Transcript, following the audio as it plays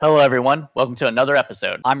Hello, everyone. Welcome to another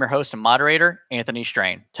episode. I'm your host and moderator, Anthony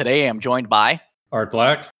Strain. Today, I'm joined by Art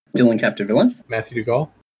Black, Dylan Captivilla, Matthew DeGaulle,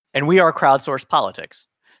 and we are Crowdsourced Politics.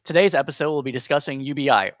 Today's episode will be discussing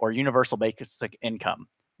UBI, or Universal Basic Income,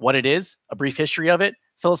 what it is, a brief history of it,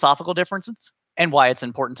 philosophical differences, and why it's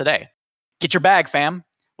important today. Get your bag, fam.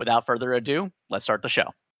 Without further ado, let's start the show.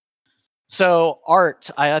 So, Art,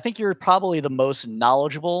 I think you're probably the most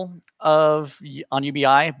knowledgeable on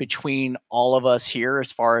UBI between all of us here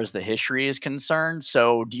as far as the history is concerned.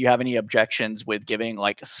 So, do you have any objections with giving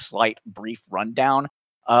like a slight brief rundown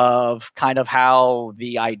of kind of how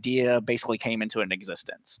the idea basically came into an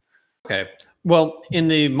existence? Okay. Well, in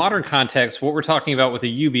the modern context, what we're talking about with a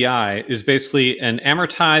UBI is basically an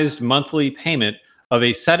amortized monthly payment of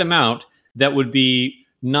a set amount that would be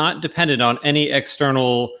not dependent on any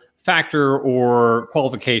external factor or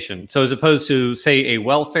qualification. So as opposed to, say, a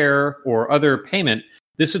welfare or other payment,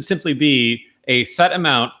 this would simply be a set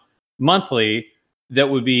amount monthly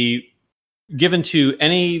that would be given to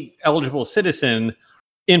any eligible citizen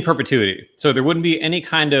in perpetuity. So there wouldn't be any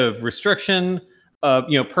kind of restriction,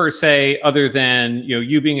 per se, other than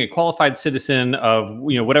you being a qualified citizen of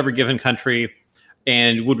whatever given country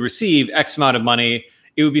and would receive X amount of money.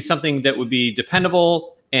 It would be something that would be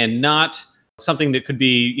dependable and not something that could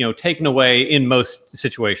be taken away in most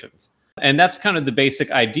situations. And that's kind of the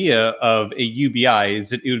basic idea of a UBI, is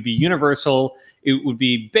that it would be universal, it would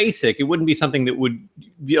be basic, it wouldn't be something that would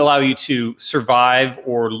allow you to survive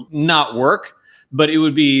or not work, but it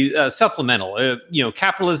would be supplemental,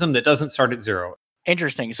 capitalism that doesn't start at zero.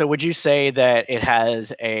 Interesting. So would you say that it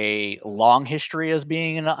has a long history as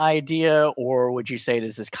being an idea, or would you say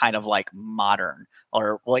this is kind of like modern,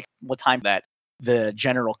 or like what time that the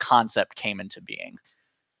general concept came into being?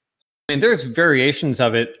 I mean, there's variations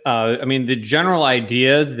of it. The general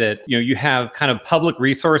idea that you have kind of public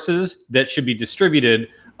resources that should be distributed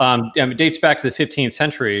it dates back to the 15th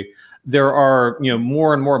century. There are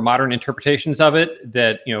more and more modern interpretations of it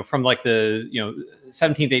that from like the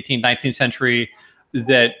 17th, 18th, 19th century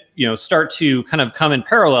that start to kind of come in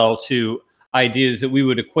parallel to ideas that we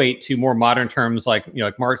would equate to more modern terms like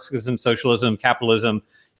like Marxism, socialism, capitalism,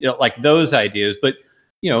 like those ideas. But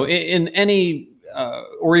in any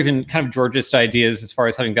or even kind of Georgist ideas as far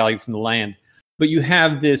as having value from the land. But you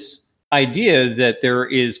have this idea that there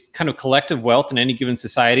is kind of collective wealth in any given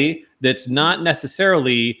society that's not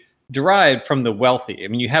necessarily derived from the wealthy. I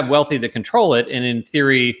mean, you have wealthy that control it, and in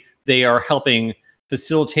theory, they are helping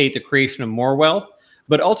facilitate the creation of more wealth.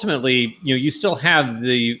 But ultimately, you still have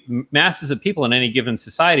the masses of people in any given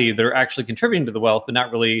society that are actually contributing to the wealth, but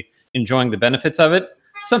not really enjoying the benefits of it.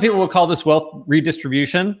 Some people will call this wealth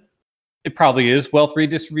redistribution. It probably is wealth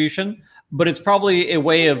redistribution, but it's probably a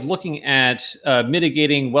way of looking at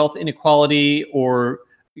mitigating wealth inequality or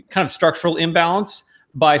kind of structural imbalance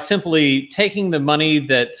by simply taking the money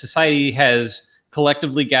that society has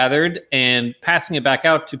collectively gathered and passing it back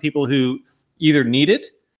out to people who either need it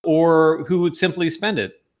or who would simply spend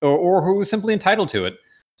it or who are simply entitled to it.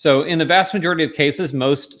 So in the vast majority of cases,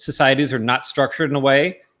 most societies are not structured in a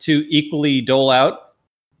way to equally dole out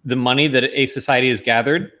the money that a society has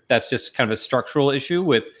gathered. That's just kind of a structural issue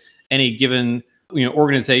with any given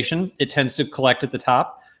organization. It tends to collect at the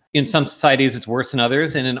top. In some societies, it's worse than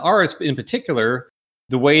others. And in ours in particular,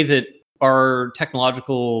 the way that our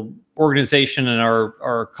technological organization and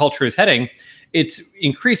our culture is heading, it's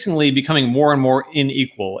increasingly becoming more and more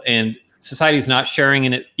unequal, and society is not sharing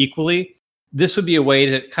in it equally. This would be a way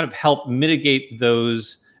to kind of help mitigate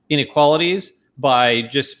those inequalities by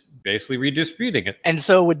just basically redistributing it. And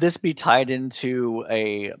so would this be tied into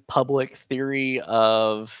a public theory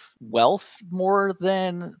of wealth more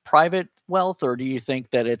than private wealth, or do you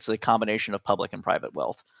think that it's a combination of public and private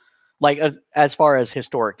wealth, like as far as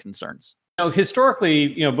historic concerns? Historically,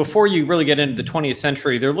 before you really get into the 20th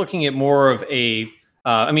century, they're looking at more of a,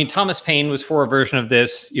 Thomas Paine was for a version of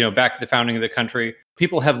this, back at the founding of the country.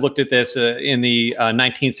 People have looked at this in the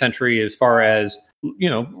 19th century as far as,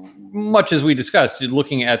 much as we discussed,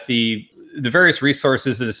 looking at the various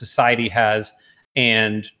resources that a society has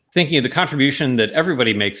and thinking of the contribution that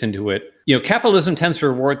everybody makes into it. Capitalism tends to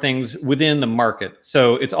reward things within the market.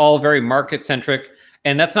 So it's all very market centric.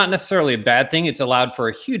 And that's not necessarily a bad thing. It's allowed for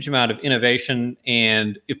a huge amount of innovation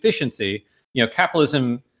and efficiency.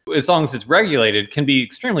 Capitalism, as long as it's regulated, can be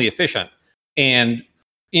extremely efficient. And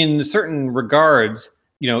in certain regards,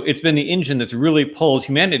 it's been the engine that's really pulled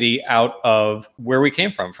humanity out of where we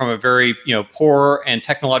came from a very, poor and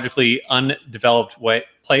technologically undeveloped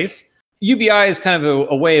place. UBI is kind of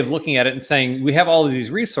a way of looking at it and saying, we have all of these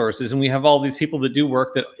resources and we have all these people that do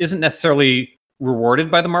work that isn't necessarily rewarded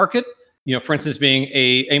by the market. For instance, being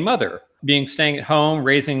a mother being staying at home,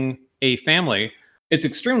 raising a family, it's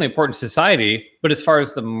extremely important to society. But as far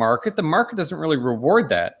as the market doesn't really reward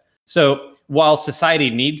that. So while society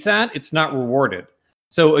needs that, it's not rewarded.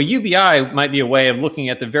 So a UBI might be a way of looking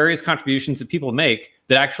at the various contributions that people make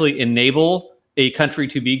that actually enable a country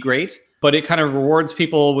to be great, but it kind of rewards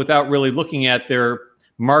people without really looking at their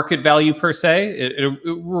market value per se. It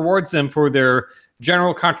rewards them for their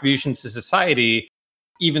general contributions to society,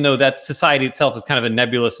 even though that society itself is kind of a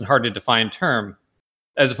nebulous and hard to define term,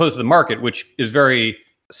 as opposed to the market, which is very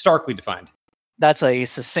starkly defined. That's a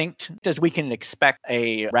succinct, as we can expect,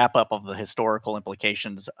 a wrap up of the historical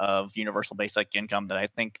implications of universal basic income that I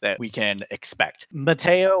think that we can expect.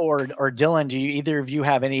 Mateo or Dylan, do either of you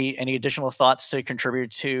have any additional thoughts to contribute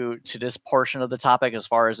to this portion of the topic as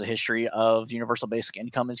far as the history of universal basic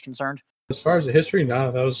income is concerned? As far as the history,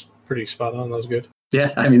 no, that was pretty spot on. That was good.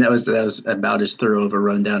 Yeah, I mean, that was about as thorough of a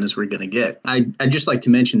rundown as we're going to get. I'd just like to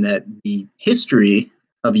mention that the history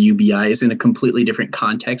of UBI is in a completely different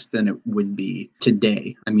context than it would be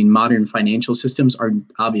today. I mean, modern financial systems are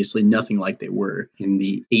obviously nothing like they were in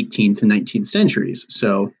the 18th and 19th centuries.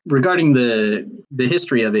 So regarding the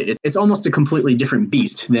history of it, it's almost a completely different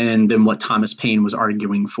beast than what Thomas Paine was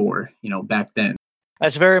arguing for, back then.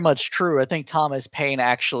 That's very much true. I think Thomas Paine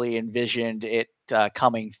actually envisioned it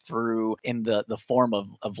coming through in the form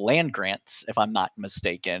of land grants, if I'm not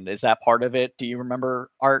mistaken. Is that part of it? Do you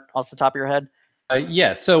remember, Art, off the top of your head?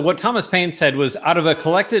 Yes. So what Thomas Paine said was, out of a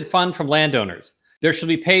collected fund from landowners, there shall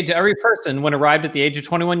be paid to every person when arrived at the age of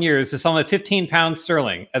 21 years the sum of 15 pounds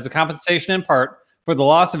sterling as a compensation in part for the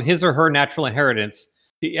loss of his or her natural inheritance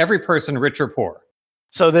to every person, rich or poor.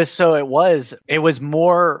 So it was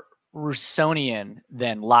more Rousseauian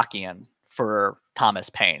than Lockean for Thomas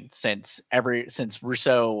Paine, since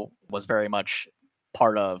Rousseau was very much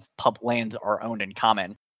part of lands are owned in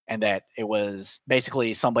common. And that it was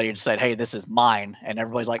basically somebody just said, "Hey, this is mine," and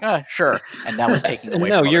everybody's like, "Sure," and that was taken away.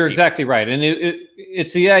 No, you're exactly right, and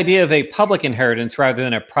it's the idea of a public inheritance rather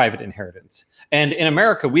than a private inheritance. And in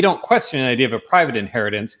America, we don't question the idea of a private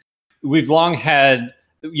inheritance. We've long had,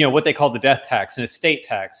 what they call the death tax and estate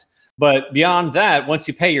tax. But beyond that, once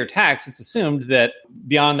you pay your tax, it's assumed that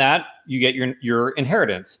beyond that, you get your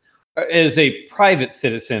inheritance as a private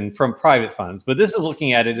citizen from private funds. But this is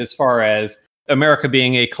looking at it as far as America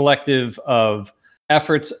being a collective of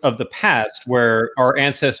efforts of the past where our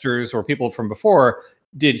ancestors or people from before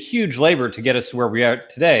did huge labor to get us to where we are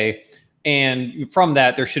today. And from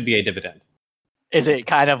that, there should be a dividend. Is it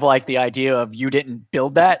kind of like the idea of you didn't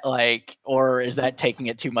build that, or is that taking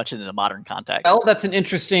it too much into the modern context? Well, that's an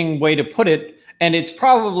interesting way to put it. And it's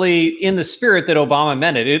probably in the spirit that Obama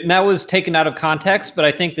meant it. And that was taken out of context. But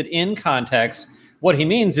I think that in context, what he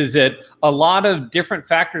means is that a lot of different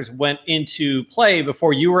factors went into play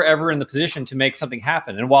before you were ever in the position to make something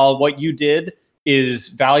happen. And while what you did is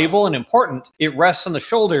valuable and important, it rests on the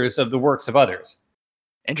shoulders of the works of others.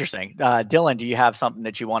 Interesting. Dylan, do you have something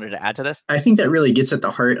that you wanted to add to this? I think that really gets at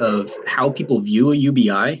the heart of how people view a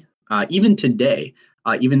UBI, even today.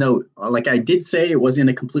 Even though, like I did say, it was in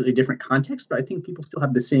a completely different context, but I think people still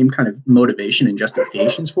have the same kind of motivation and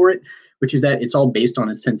justifications for it, which is that it's all based on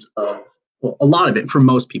a sense of, well, a lot of it, for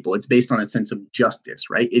most people, it's based on a sense of justice,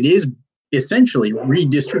 right? It is essentially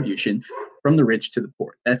redistribution from the rich to the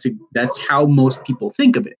poor. That's how most people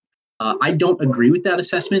think of it. I don't agree with that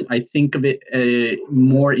assessment. I think of it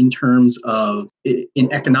more in terms of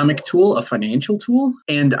an economic tool, a financial tool.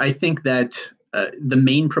 And I think that the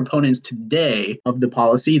main proponents today of the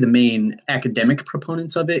policy, the main academic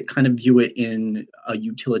proponents of it, kind of view it in a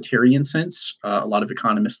utilitarian sense. A lot of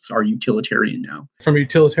economists are utilitarian now. From a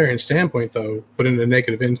utilitarian standpoint, though, wouldn't a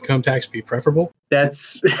negative income tax be preferable?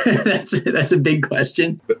 That's a big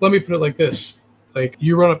question. But let me put it like this. Like,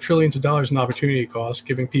 you run up trillions of dollars in opportunity costs,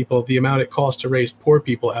 giving people the amount it costs to raise poor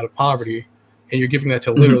people out of poverty, and you're giving that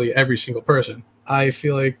to literally every single person. I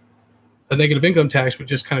feel like a negative income tax would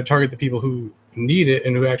just kind of target the people who need it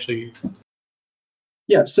and who actually...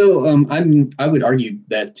 Yeah, so I would argue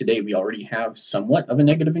that today we already have somewhat of a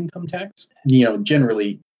negative income tax.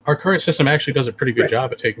 Generally... Our current system actually does a pretty good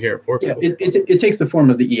job at taking care of poor people. Yeah, it takes the form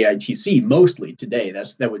of the EITC mostly today.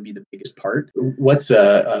 That would be the biggest part. What's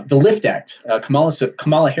the LIFT Act?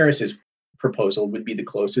 Kamala Harris's proposal would be the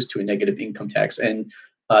closest to a negative income tax. And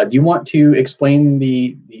do you want to explain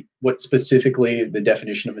what specifically the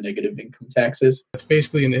definition of a negative income tax is? It's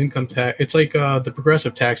basically an income tax. It's like the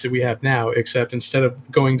progressive tax that we have now, except instead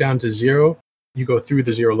of going down to zero, you go through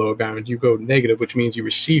the zero lower bound, you go negative, which means you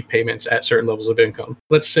receive payments at certain levels of income.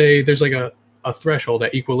 Let's say there's like a threshold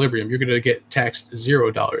at equilibrium. You're going to get taxed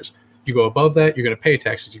 $0. You go above that, you're going to pay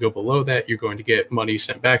taxes. You go below that, you're going to get money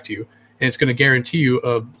sent back to you. and it's going to guarantee you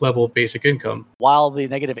a level of basic income. While the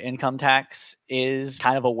negative income tax is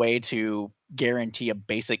kind of a way to guarantee a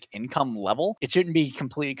basic income level, it shouldn't be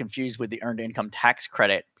completely confused with the earned income tax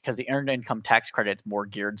credit, because the earned income tax credit is more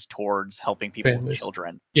geared towards helping people with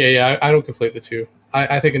children. Yeah, I don't conflate the two.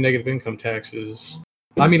 I think a negative income tax is...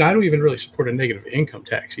 I mean, I don't even really support a negative income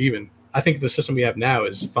tax even. I think the system we have now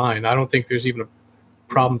is fine. I don't think there's even a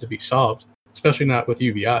problem to be solved, especially not with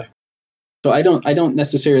UBI. So I don't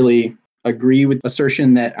necessarily agree with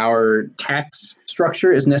assertion that our tax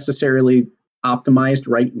structure is necessarily optimized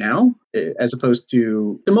right now, as opposed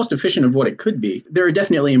to the most efficient of what it could be. There are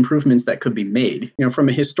definitely improvements that could be made. From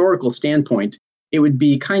a historical standpoint, it would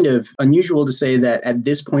be kind of unusual to say that at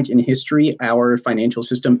this point in history, our financial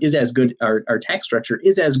system is as good, our tax structure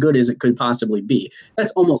is as good as it could possibly be.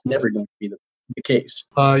 That's almost never going to be the case.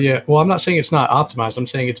 Yeah. Well, I'm not saying it's not optimized. I'm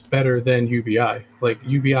saying it's better than UBI. Like,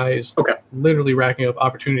 UBI is literally racking up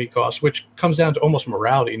opportunity costs, which comes down to almost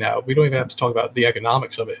morality now. We don't even have to talk about the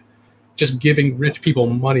economics of it. Just giving rich people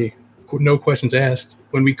money, no questions asked,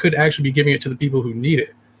 when we could actually be giving it to the people who need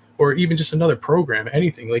it. Or even just another program,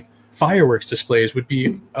 anything. Like, fireworks displays would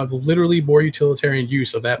be a literally more utilitarian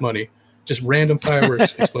use of that money. Just random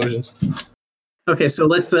fireworks explosions. Okay, so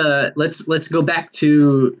let's go back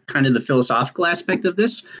to kind of the philosophical aspect of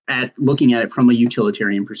this, at looking at it from a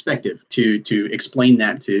utilitarian perspective, to explain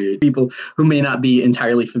that to people who may not be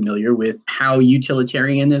entirely familiar with how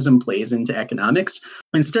utilitarianism plays into economics.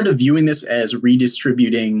 Instead of viewing this as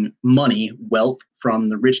redistributing money, wealth from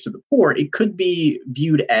the rich to the poor, it could be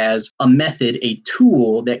viewed as a method, a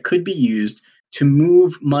tool that could be used to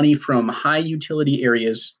move money from high utility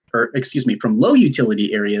areas, from low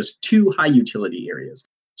utility areas to high utility areas.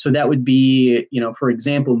 So that would be, for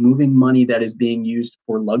example, moving money that is being used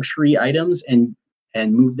for luxury items and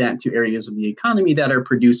move that to areas of the economy that are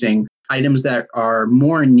producing items that are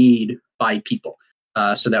more in need by people.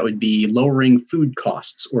 So that would be lowering food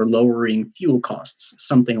costs or lowering fuel costs,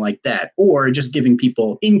 something like that, or just giving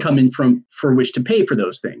people income for which to pay for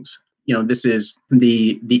those things. This is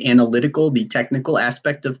the analytical, the technical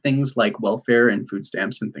aspect of things like welfare and food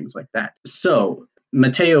stamps and things like that. So,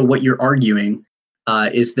 Matteo, what you're arguing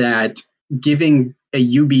is that giving a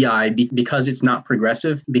UBI, because it's not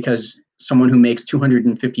progressive, because someone who makes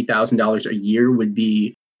 $250,000 a year would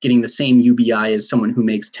be getting the same UBI as someone who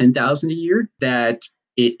makes $10,000 a year, that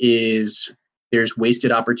there's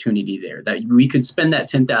wasted opportunity there, that we could spend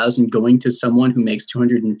that $10,000 going to someone who makes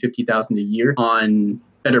 $250,000 a year on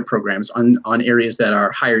better programs, on areas that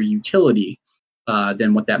are higher utility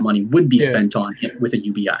than what that money would be spent on with a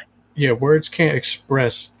UBI. Yeah, words can't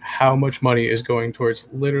express how much money is going towards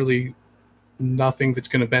literally nothing that's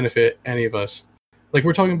going to benefit any of us. Like,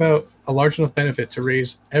 we're talking about a large enough benefit to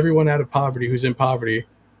raise everyone out of poverty who's in poverty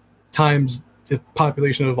times the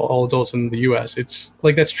population of all adults in the U.S. It's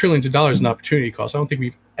like, that's trillions of dollars in opportunity costs. I don't think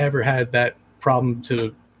we've ever had that problem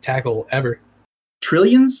to tackle ever.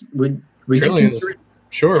 Trillions? Would trillions? You consider it?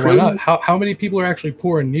 Sure, Trillions? why not? How many people are actually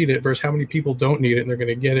poor and need it versus how many people don't need it and they're going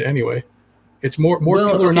to get it anyway? It's more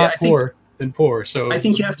people are not poor than poor. So I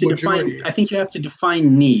think you have to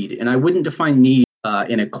define need, and I wouldn't define need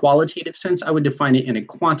in a qualitative sense. I would define it in a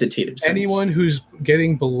quantitative sense. Anyone who's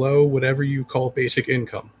getting below whatever you call basic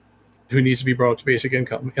income, who needs to be brought up to basic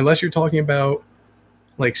income, unless you're talking about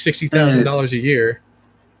like $60,000 a year,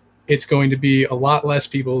 it's going to be a lot less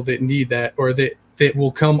people that need that, or that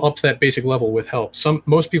will come up to that basic level with help.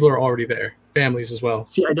 Most people are already there, families as well.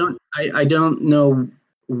 See, I don't know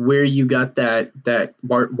where you got that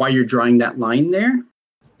why you're drawing that line there.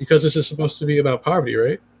 Because this is supposed to be about poverty,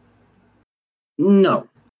 right? No.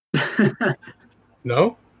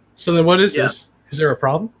 No? So then what is this? Is there a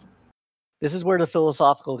problem? This is where the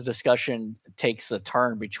philosophical discussion takes a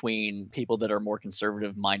turn between people that are more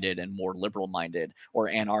conservative minded and more liberal minded, or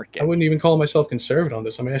anarchic. I wouldn't even call myself conservative on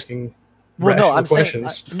this. I'm asking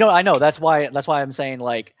questions. I know. That's why I'm saying,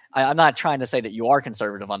 like, I'm not trying to say that you are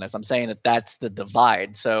conservative on this. I'm saying that that's the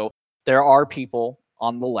divide. So there are people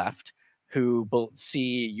on the left who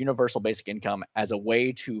see universal basic income as a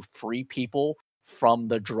way to free people from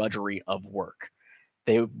the drudgery of work.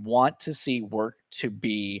 They want to see work to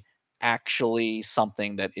be actually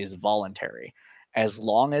something that is voluntary. As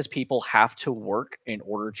long as people have to work in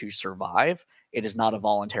order to survive, it is not a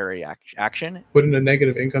voluntary action. Wouldn't a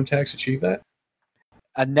negative income tax achieve that?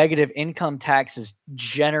 A negative income tax is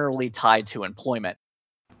generally tied to employment.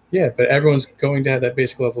 Yeah, but everyone's going to have that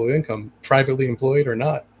basic level of income, privately employed or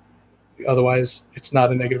not. Otherwise, it's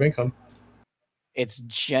not a negative income. It's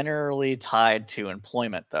generally tied to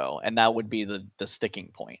employment, though, and that would be the sticking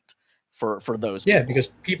point for those people. Yeah, because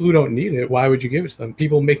people who don't need it, why would you give it to them?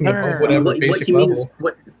 People making above whatever basic level.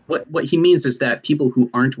 What What he means is that people who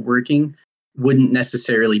aren't working wouldn't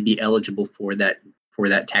necessarily be eligible for that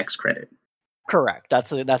tax credit. Correct.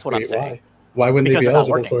 That's what I'm saying. Why wouldn't Because they be they're not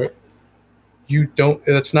eligible working. for it? You don't.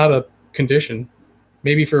 That's not a condition.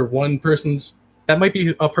 Maybe for one person's, that might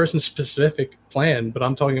be a person's specific plan, but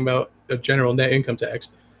I'm talking about a general net income tax.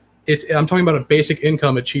 I'm talking about a basic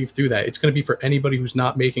income achieved through that. It's going to be for anybody who's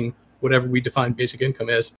not making whatever we define basic income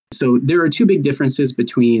as. So there are two big differences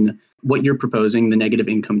between what you're proposing, the negative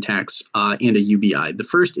income tax, and a UBI. The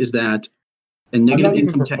first is that a negative I'm not even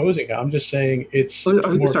income proposing it. I'm just saying it's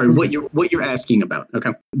sorry, what you're asking about.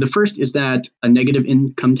 Okay. The first is that a negative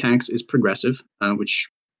income tax is progressive,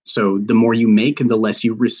 so the more you make, the less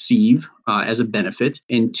you receive as a benefit.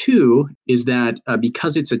 And two is that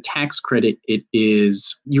because it's a tax credit,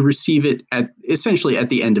 you receive it essentially at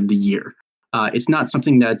the end of the year. It's not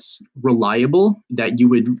something that's reliable that you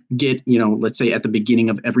would get, let's say at the beginning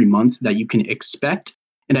of every month that you can expect.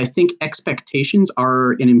 And I think expectations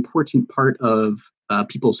are an important part of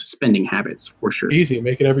people's spending habits, for sure. Easy,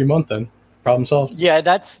 make it every month then. Problem solved. Yeah,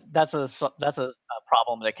 that's a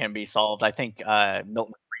problem that can be solved. I think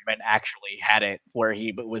Milton Friedman actually had it where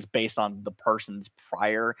he was based on the person's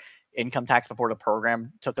prior income tax before the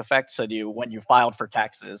program took effect. So when you filed for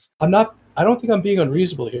taxes. I don't think I'm being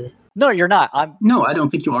unreasonable here. No, you're not. No, I don't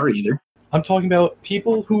think you are either. I'm talking about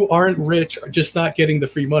people who aren't rich are just not getting the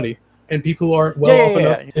free money. And people who aren't well off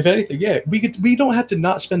enough. If anything, we don't have to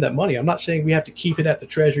not spend that money. I'm not saying we have to keep it at the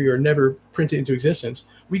treasury or never print it into existence.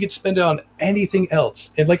 We could spend it on anything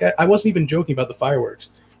else. And I wasn't even joking about the fireworks.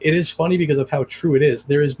 It is funny because of how true it is.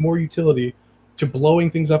 There is more utility to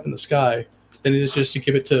blowing things up in the sky than it is just to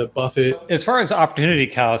give it to Buffett. As far as opportunity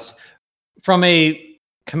cost, from a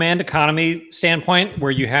command economy standpoint,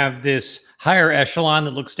 where you have this higher echelon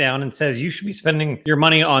that looks down and says you should be spending your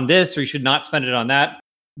money on this or you should not spend it on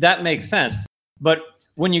that makes sense. But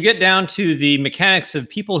when you get down to the mechanics of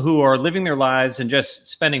people who are living their lives and just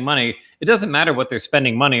spending money, it doesn't matter what they're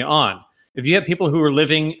spending money on. If you have people who are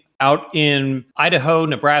living out in Idaho,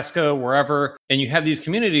 Nebraska, wherever, and you have these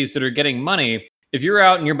communities that are getting money, if you're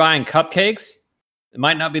out and you're buying cupcakes, it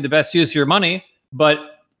might not be the best use of your money,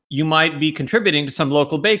 but you might be contributing to some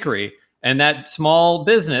local bakery. And that small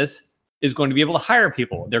business is going to be able to hire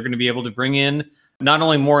people. They're going to be able to bring in not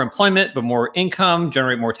only more employment, but more income,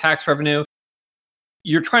 generate more tax revenue.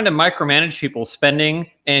 You're trying to micromanage people's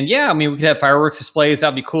spending. And we could have fireworks displays.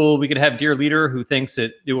 That'd be cool. We could have Dear Leader who thinks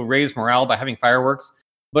that it will raise morale by having fireworks.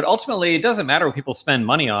 But ultimately, it doesn't matter what people spend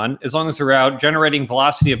money on as long as they're out generating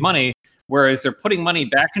velocity of money, whereas they're putting money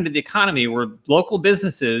back into the economy where local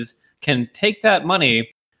businesses can take that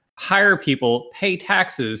money, hire people, pay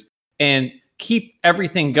taxes, and keep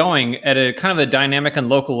everything going at a kind of a dynamic and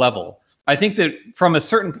local level. I think that from a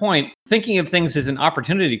certain point, thinking of things as an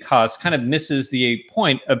opportunity cost kind of misses the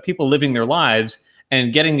point of people living their lives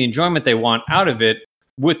and getting the enjoyment they want out of it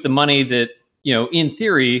with the money that, in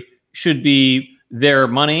theory, should be their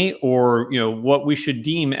money or, what we should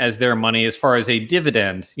deem as their money as far as a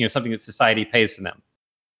dividend, something that society pays to them.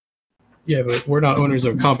 Yeah, but we're not owners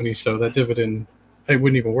of a company, so that dividend, it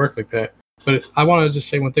wouldn't even work like that. But I want to just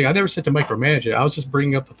say one thing. I never said to micromanage it. I was just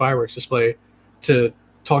bringing up the fireworks display to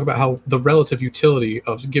talk about how the relative utility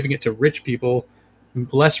of giving it to rich people,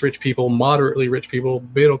 less rich people, moderately rich people,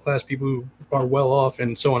 middle-class people who are well off,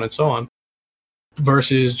 and so on,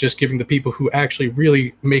 versus just giving the people who actually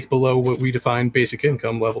really make below what we define basic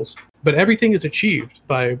income levels. But everything is achieved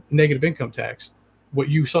by negative income tax. What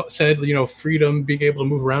you said, freedom, being able to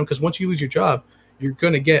move around, because once you lose your job, you're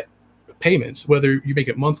going to get payments, whether you make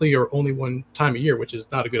it monthly or only one time a year, which is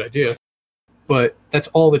not a good idea. But that's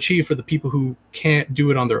all achieved for the people who can't do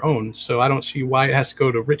it on their own. So I don't see why it has to go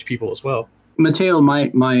to rich people as well. Mateo, my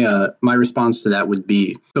response to that would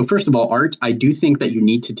be, so first of all, Art, I do think that you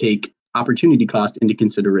need to take opportunity cost into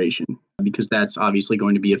consideration because that's obviously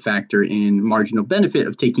going to be a factor in marginal benefit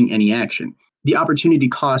of taking any action. The opportunity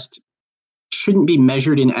cost shouldn't be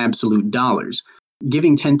measured in absolute dollars.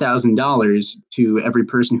 Giving $10,000 to every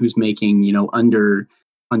person who's making, under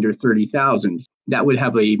 $30,000, that would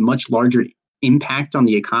have a much larger impact on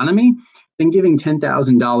the economy than giving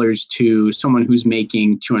 $10,000 to someone who's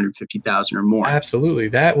making $250,000 or more. Absolutely,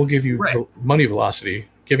 that will give you money velocity.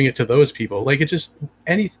 Giving it to those people,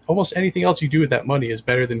 almost anything else you do with that money is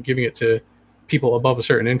better than giving it to people above a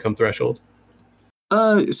certain income threshold.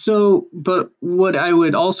 But what I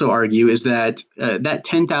would also argue is that that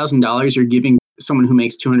 $10,000 you're giving someone who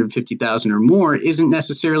makes $250,000 or more isn't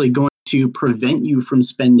necessarily going to prevent you from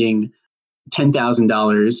spending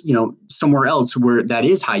 $10,000, somewhere else where that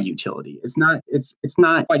is high utility. It's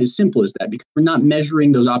not quite as simple as that because we're not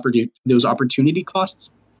measuring those opportunity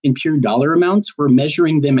costs in pure dollar amounts. We're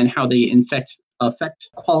measuring them in how they affect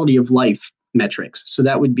quality of life metrics. So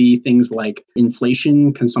that would be things like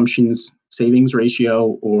inflation, consumption's savings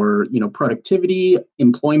ratio, or productivity,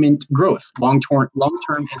 employment, growth, long-term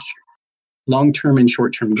and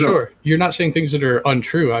short-term growth. Sure, you're not saying things that are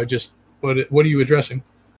untrue. What are you addressing?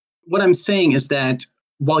 What I'm saying is that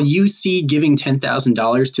while you see giving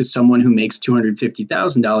 $10,000 to someone who makes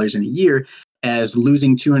 $250,000 in a year as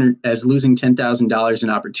losing $10,000 in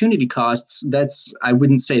opportunity costs, I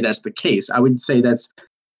wouldn't say that's the case. I would say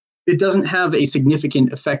it doesn't have a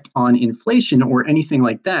significant effect on inflation or anything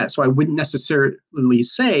like that. So I wouldn't necessarily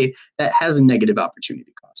say that has a negative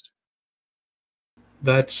opportunity cost.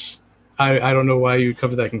 I don't know why you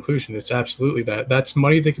come to that conclusion. It's absolutely that. That's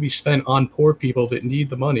money that can be spent on poor people that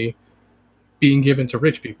need the money being given to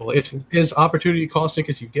rich people. It's as opportunity costing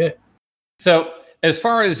as you get. So as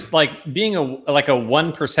far as like being a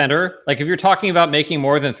one percenter, like if you're talking about making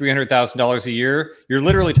more than $300,000 a year, you're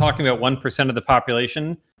literally talking about 1% of the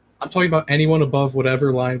population. I'm talking about anyone above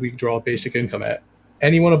whatever line we draw basic income at.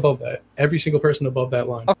 Anyone above that. Every single person above that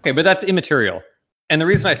line. Okay, but that's immaterial. And the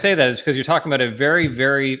reason I say that is because you're talking about a very,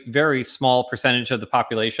 very, very small percentage of the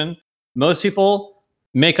population. Most people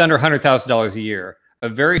make under $100,000 a year. A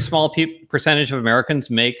very small percentage of Americans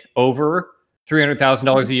make over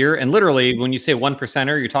 $300,000 a year. And literally, when you say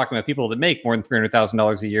 1%er, you're talking about people that make more than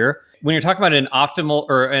 $300,000 a year. When you're talking about an optimal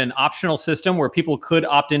or an optional system where people could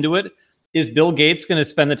opt into it, is Bill Gates going to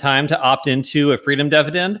spend the time to opt into a freedom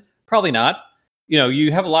dividend? Probably not.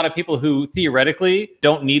 You have a lot of people who theoretically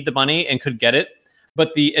don't need the money and could get it.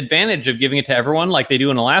 But the advantage of giving it to everyone like they do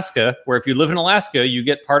in Alaska, where if you live in Alaska, you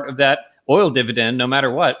get part of that oil dividend no matter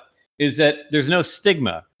what, is that there's no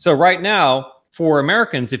stigma. So right now, for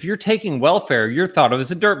Americans, if you're taking welfare, you're thought of as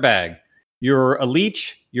a dirtbag. You're a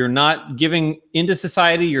leech. You're not giving into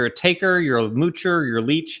society. You're a taker. You're a moocher. You're a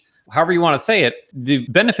leech. However you want to say it. The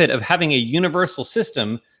benefit of having a universal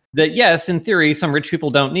system that, yes, in theory, some rich people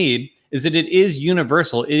don't need, is that it is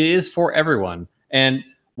universal. It is for everyone. And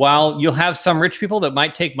while you'll have some rich people that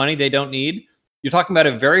might take money they don't need, you're talking about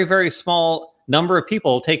a very, very small number of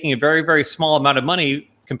people taking a very, very small amount of money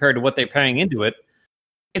compared to what they're paying into it.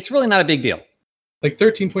 It's really not a big deal. Like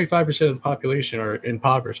 13.5% of the population are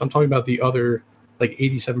impoverished. I'm talking about the other,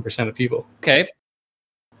 87% of people. Okay.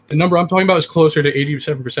 The number I'm talking about is closer to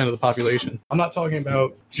 87% of the population. I'm not talking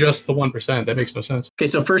about just the 1%. That makes no sense. Okay,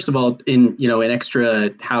 so first of all, an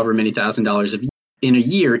extra however many $1,000s in a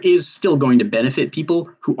year is still going to benefit people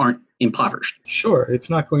who aren't impoverished. Sure,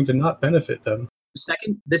 it's not going to not benefit them.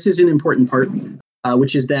 Second, this is an important part,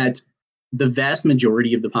 which is that the vast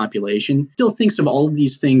majority of the population still thinks of all of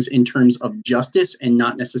these things in terms of justice and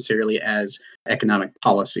not necessarily as economic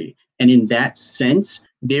policy. And in that sense,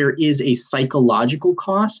 there is a psychological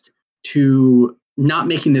cost to not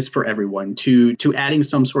making this for everyone, to adding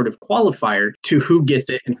some sort of qualifier to who gets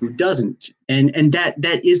it and who doesn't. And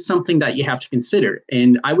that is something that you have to consider.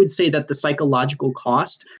 And I would say that the psychological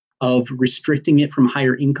cost of restricting it from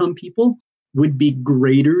higher income people would be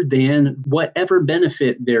greater than whatever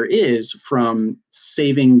benefit there is from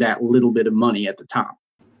saving that little bit of money at the top.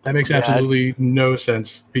 That makes absolutely no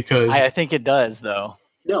sense because I think it does, though.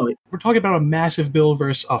 No, we're talking about a massive bill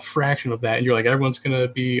versus a fraction of that. And you're like, everyone's going to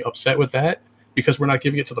be upset with that because we're not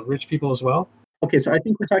giving it to the rich people as well. Okay, so I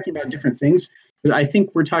think we're talking about different things. I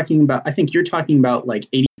think you're talking about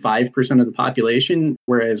 85% of the population,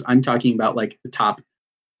 whereas I'm talking about the top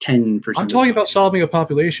 10%. I'm talking about solving a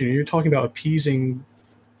population. You're talking about appeasing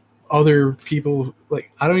other people.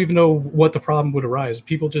 I don't even know what the problem would arise.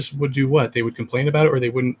 People just would do what? They would complain about it or they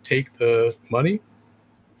wouldn't take the money?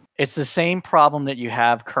 It's the same problem that you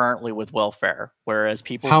have currently with welfare, whereas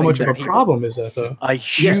people. How much of a problem is that, though? A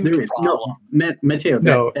huge there is. problem. No, Matteo.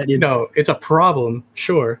 No, it's a problem.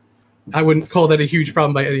 Sure, I wouldn't call that a huge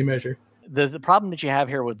problem by any measure. The problem that you have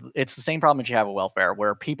here it's the same problem that you have with welfare,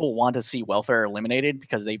 where people want to see welfare eliminated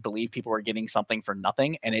because they believe people are getting something for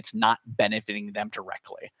nothing and it's not benefiting them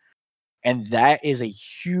directly, and that is a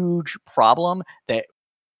huge problem that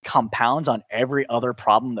compounds on every other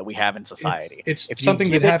problem that we have in society. It's something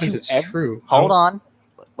that happens. It's true. Hold on.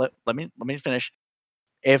 Let me finish.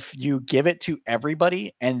 If you give it to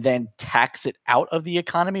everybody and then tax it out of the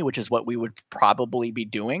economy, which is what we would probably be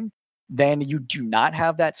doing, then you do not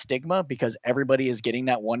have that stigma because everybody is getting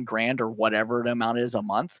that $1,000 or whatever the amount is a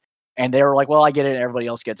month. And they're like, well, I get it. Everybody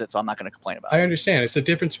else gets it. So I'm not going to complain about it. I understand. It's the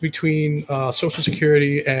difference between Social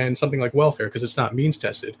Security and something like welfare because it's not means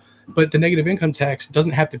tested. But the negative income tax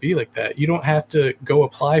doesn't have to be like that. You don't have to go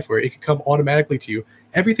apply for it. It could come automatically to you.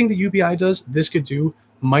 Everything the UBI does, this could do,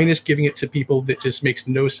 minus giving it to people that just makes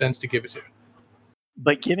no sense to give it to.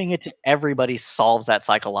 But giving it to everybody solves that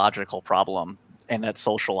psychological problem and that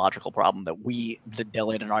sociological problem that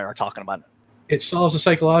Dylan and I are talking about. It solves a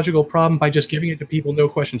psychological problem by just giving it to people, no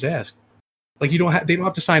questions asked. Like they don't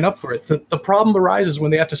have to sign up for it. The problem arises when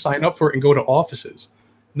they have to sign up for it and go to offices,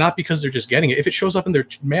 not because they're just getting it. If it shows up in their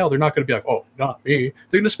mail, they're not going to be like, oh, not me.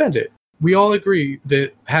 They're going to spend it. We all agree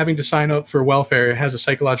that having to sign up for welfare has a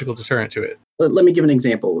psychological deterrent to it. Let me give an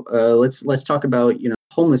example. Let's talk about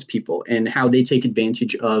homeless people and how they take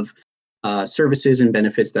advantage of services and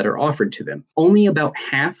benefits that are offered to them. Only about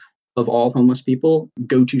half of all homeless people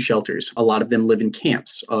go to shelters. A lot of them live in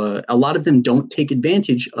camps. A lot of them don't take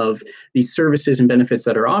advantage of these services and benefits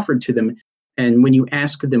that are offered to them. And when you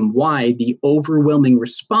ask them why, the overwhelming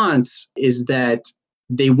response is that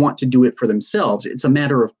they want to do it for themselves. It's a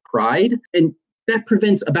matter of pride. And that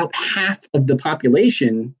prevents about half of the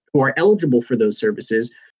population who are eligible for those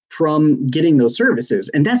services from getting those services.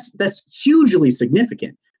 And that's hugely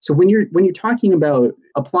significant. So when you're talking about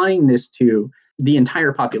applying this to the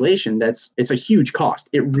entire population, it's a huge cost.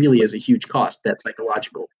 It really is a huge cost, that's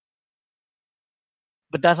psychological.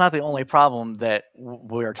 But that's not the only problem that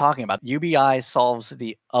we're talking about. UBI solves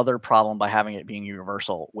the other problem by having it being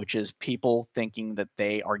universal, which is people thinking that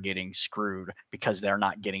they are getting screwed because they're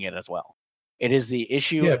not getting it as well. It is the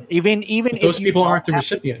issue. Yeah, even if those people aren't the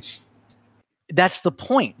recipients. That's the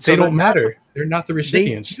point. They don't matter. They're not the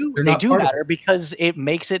recipients. They do matter because it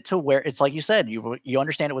makes it to where it's like you said. You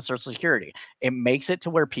understand it with Social Security. It makes it to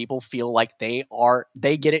where people feel like they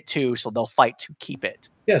get it too, so they'll fight to keep it.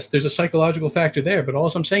 Yes, there's a psychological factor there, but all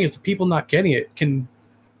I'm saying is the people not getting it can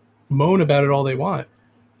moan about it all they want.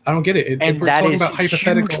 I don't get it. And that is a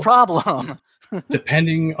huge problem.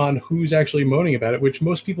 Depending on who's actually moaning about it, which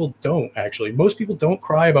most people don't actually. Most people don't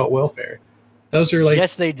cry about welfare. Those are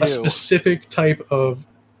yes, they do. A specific type of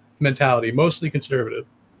mentality, mostly conservative.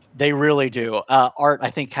 They really do. Art, I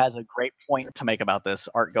think, has a great point to make about this.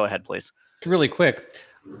 Art, go ahead, please. Really quick.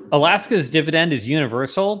 Alaska's dividend is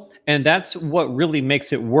universal, and that's what really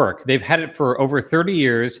makes it work. They've had it for over 30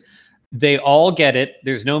 years. They all get it.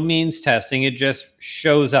 There's no means testing. It just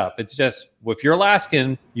shows up. It's just, well, if you're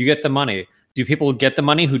Alaskan, you get the money. Do people get the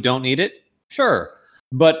money who don't need it? Sure.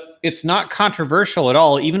 But it's not controversial at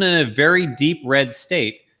all, even in a very deep red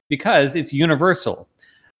state, because it's universal.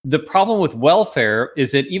 The problem with welfare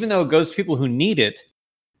is that even though it goes to people who need it,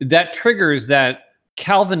 that triggers that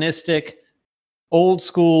Calvinistic, old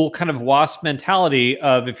school kind of WASP mentality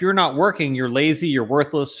of if you're not working, you're lazy, you're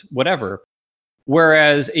worthless, whatever.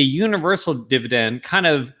 Whereas a universal dividend kind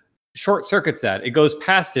of short circuits that. It goes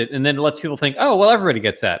past it and then it lets people think, oh, well, everybody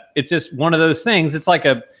gets that. It's just one of those things. It's like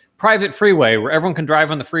a private freeway where everyone can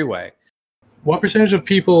drive on the freeway. What percentage of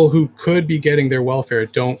people who could be getting their welfare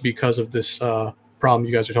don't because of this problem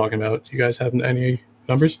you guys are talking about? Do you guys have any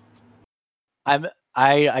numbers?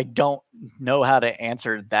 I don't know how to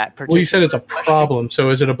answer that particular. Well, you said it's a problem.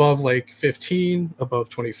 So is it above like 15, above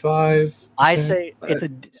 25? I say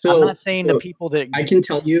it's I'm not saying the people that I can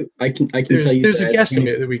tell you. I can tell you. There's a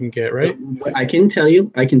guesstimate that we can get, right? I can tell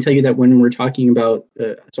you that when we're talking about,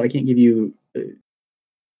 so I can't give you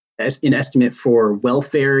an estimate for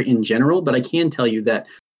welfare in general, but I can tell you that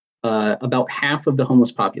about half of the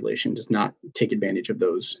homeless population does not take advantage of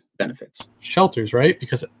those benefits. Shelters, right?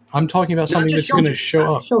 Because I'm talking about something that's going to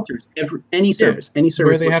show up. Shelters, any service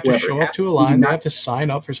where they have to show up to a line, they have to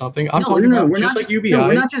sign up for something. I'm talking about just like UBI. No,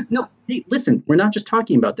 we're not just Hey, listen, we're not just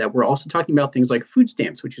talking about that. We're also talking about things like food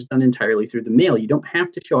stamps, which is done entirely through the mail. You don't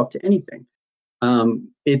have to show up to anything.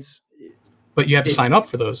 But you have to sign up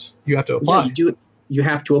for those. You have to apply. Yeah, you do. You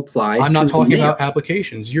have to apply. I'm not talking about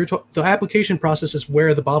applications. The application process is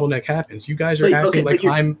where the bottleneck happens. You guys are acting like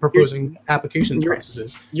I'm proposing application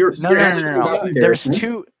processes. No. There's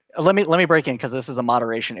two. Let me break in because this is a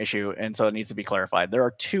moderation issue, and so it needs to be clarified. There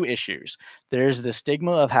are two issues. There's the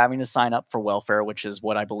stigma of having to sign up for welfare, which is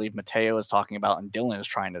what I believe Mateo is talking about and Dylan is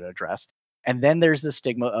trying to address. And then there's the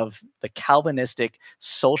stigma of the Calvinistic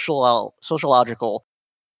sociological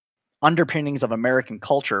underpinnings of American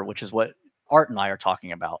culture, which is what Art and I are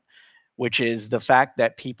talking about, which is the fact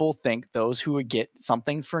that people think those who would get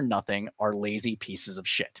something for nothing are lazy pieces of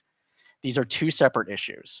shit. These are two separate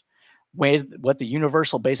issues. What the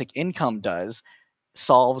universal basic income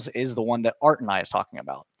solves is the one that Art and I is talking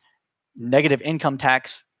about. Negative income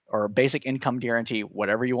tax or basic income guarantee,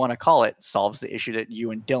 whatever you want to call it, solves the issue that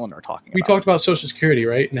you and Dylan are talking about. We talked about Social Security,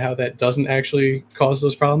 right? And how that doesn't actually cause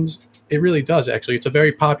those problems. It really does, actually. It's a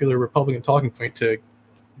very popular Republican talking point to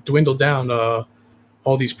dwindle down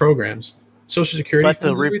all these programs. Social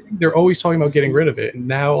Security, they're always talking about getting rid of it. And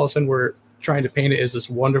now all of a sudden we're trying to paint it as this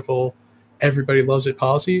wonderful, everybody loves it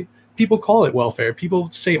policy. people call it welfare. People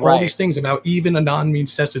say all these things about even a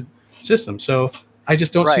non-means tested system. So I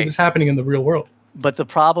just don't see this happening in the real world. But the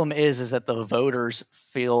problem is that the voters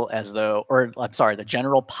feel as though, or I'm sorry, the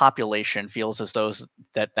general population feels as though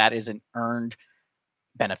that is an earned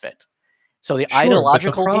benefit. So the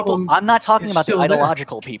ideological people, I'm not talking about the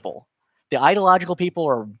ideological people. The ideological people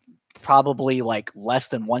are probably like less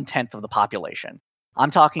than 1/10 of the population. I'm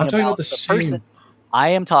talking about the person.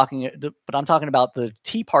 I'm talking about the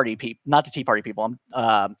Tea Party people, not the Tea Party people.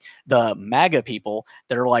 The MAGA people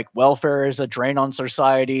that are like, welfare is a drain on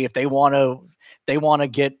society. If they want to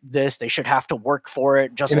get this, they should have to work for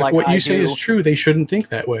it. Just like what you say is true, they shouldn't think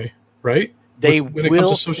that way, right? When it comes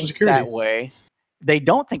to Social Security, that way. They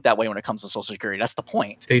don't think that way when it comes to Social Security. That's the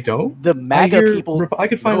point. They don't. The MAGA people. I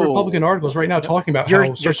could find Republican articles right now talking about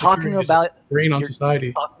how Social Security is a drain on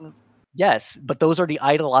society. Yes, but those are the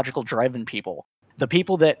ideological driven people. The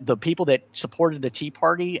people that supported the Tea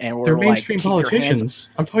Party and were they're mainstream politicians.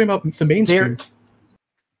 I'm talking about the mainstream.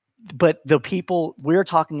 But the people we're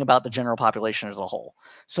talking about the general population as a whole.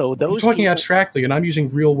 So those you're talking abstractly, and I'm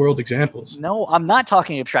using real world examples. No, I'm not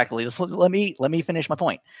talking abstractly. Let me finish my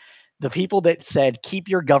point. The people that said keep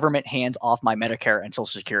your government hands off my Medicare and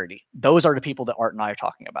Social Security. Those are the people that Art and I are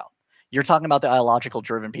talking about. You're talking about the ideological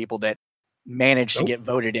driven people that managed to get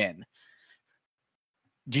voted in.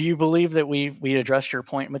 Do you believe that we addressed your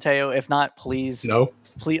point, Mateo? If not, please. No.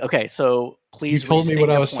 Please. Okay, so please. You told me what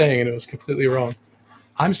I was saying, and it was completely wrong.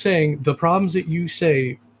 I'm saying the problems that you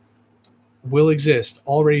say will exist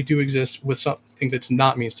already do exist with something that's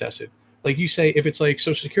not means tested. Like you say, if it's like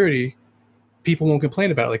Social Security, people won't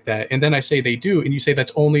complain about it like that. And then I say they do, and you say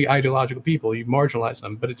that's only ideological people. You marginalize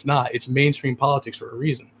them, but it's not. It's mainstream politics for a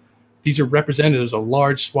reason. These are representatives of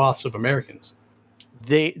large swaths of Americans.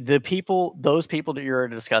 Those people that you're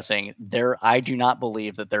discussing, I do not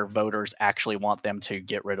believe that their voters actually want them to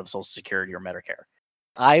get rid of Social Security or Medicare.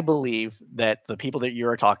 I believe that the people that you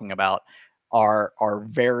are talking about are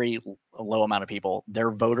very low amount of people. Their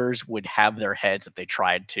voters would have their heads if they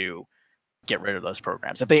tried to get rid of those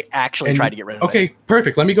programs. If they actually tried to get rid of it. Okay,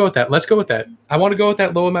 perfect. Let me go with that. Let's go with that. I want to go with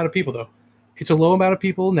that low amount of people, though. It's a low amount of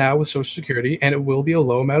people now with Social Security, and it will be a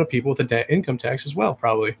low amount of people with a net income tax as well,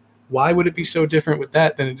 probably. Why would it be so different with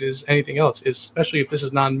that than it is anything else, especially if this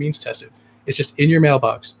is non-means tested? It's just in your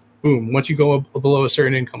mailbox. Boom. Once you go below a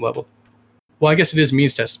certain income level. Well, I guess it is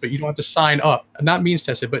means tested, but you don't have to sign up. Not means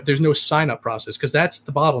tested, but there's no sign-up process because that's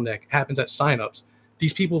the bottleneck. It happens at sign-ups.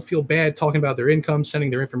 These people feel bad talking about their income, sending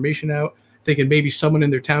their information out, thinking maybe someone in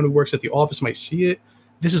their town who works at the office might see it.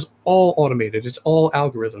 This is all automated. It's all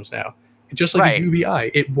algorithms now. Just like a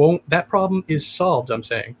UBI, that problem is solved, I'm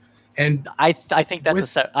saying. And I think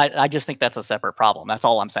that's I just think that's a separate problem. That's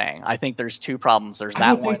all I'm saying. I think there's two problems. There's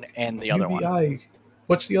that one and the other one.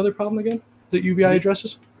 What's the other problem again that UBI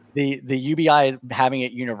addresses? The UBI having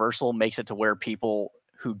it universal makes it to where people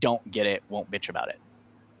who don't get it won't bitch about it.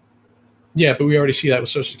 Yeah, but we already see that with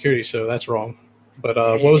Social Security, so that's wrong. But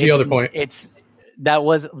what was the other point?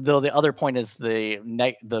 The other point is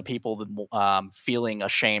the people feeling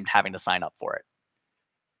ashamed having to sign up for it.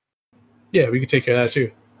 Yeah, we could take care of that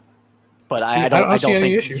too. But I don't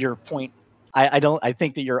think your point. I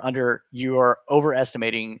think that you are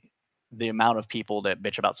overestimating the amount of people that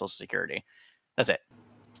bitch about Social Security. That's it.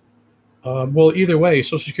 Well, either way,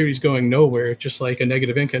 Social Security is going nowhere, just like a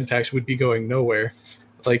negative income tax would be going nowhere.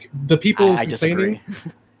 Like the people I disagree.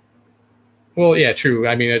 Well, yeah, true.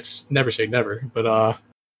 I mean, it's never say never, but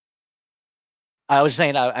I was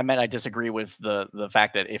saying I disagree with the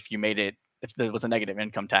fact that if there was a negative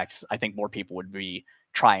income tax, I think more people would be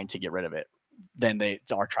trying to get rid of it than they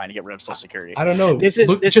are trying to get rid of Social Security. I don't know.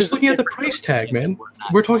 Looking at the price tag, man.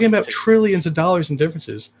 We're talking about trillions of dollars in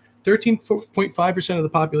differences. 13.5% of the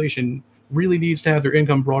population really needs to have their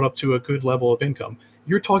income brought up to a good level of income.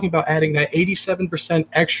 You're talking about adding that 87%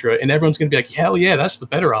 extra, and everyone's going to be like, hell yeah, that's the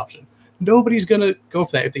better option. Nobody's going to go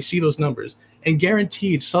for that if they see those numbers. And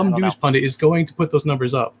guaranteed, some news pundit is going to put those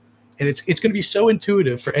numbers up. And it's going to be so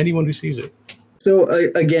intuitive for anyone who sees it. So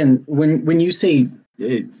again, when you say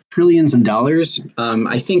trillions of dollars,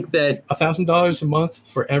 I think that $1,000 a month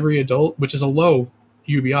for every adult, which is a low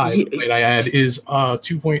UBI, might I add, is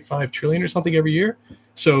 2.5 trillion or something every year.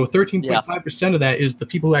 So 13.5% of that is the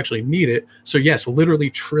people who actually need it. So yes, literally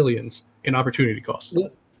trillions in opportunity costs.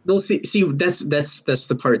 Well, see, that's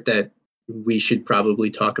the part that we should probably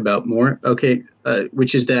talk about more. Okay,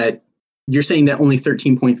 which is that you're saying that only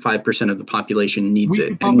 13.5% of the population needs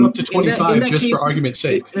it. We can bump it up to 25 just for argument's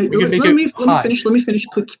sake. We can make it high. Let me finish.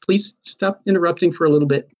 Please stop interrupting for a little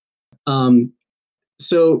bit.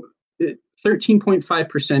 So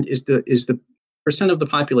 13.5% is the percent of the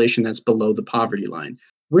population that's below the poverty line.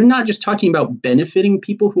 we're not just talking about benefiting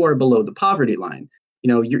people who are below the poverty line.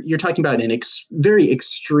 You're talking about an very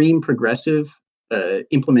extreme progressive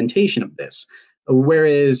implementation of this.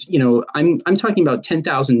 Whereas, I'm talking about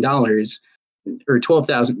 $10,000 or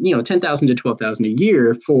 12,000, $10,000 to 12,000 a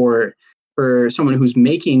year for someone who's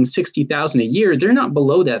making 60,000 a year. They're not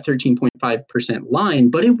below that 13.5% line,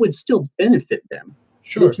 but it would still benefit them.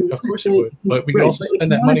 Sure, of course it would. But we can also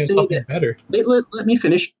spend that money on something better. Let me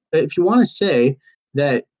finish. If you want to say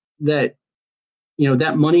that that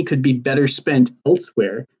money could be better spent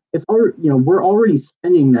elsewhere, it's already, we're already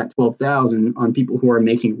spending that 12,000 on people who are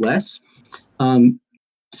making less.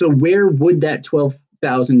 So where would that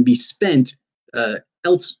 12,000 be spent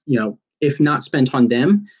else? If not spent on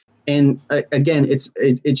them? And again,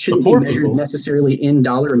 it shouldn't be measured necessarily in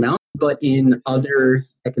dollar amounts, but in other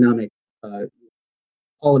economic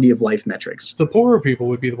quality of life metrics. The poorer people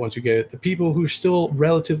would be the ones who get it. The people who still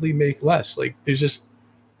relatively make less. Like, there's just,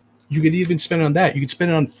 you could even spend on that. You could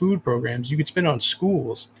spend it on food programs. You could spend it on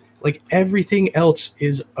schools. Like, everything else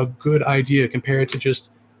is a good idea compared to just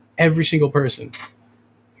every single person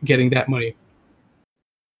getting that money.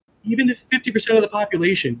 Even if 50% of the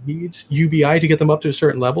population needs UBI to get them up to a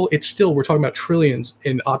certain level, it's still, we're talking about trillions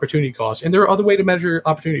in opportunity costs. And there are other ways to measure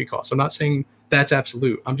opportunity costs. I'm not saying that's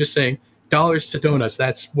absolute. I'm just saying dollars to donuts,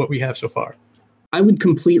 that's what we have so far. I would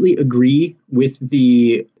completely agree with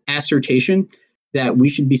the assertion that we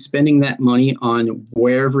should be spending that money on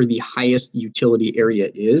wherever the highest utility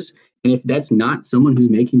area is. And if that's not someone who's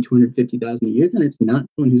making $250,000 a year, then it's not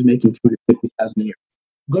someone who's making $250,000 a year.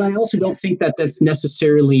 But I also don't think that that's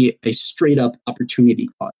necessarily a straight up opportunity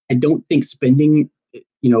cost. I don't think spending,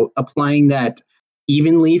 applying that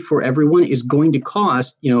evenly for everyone is going to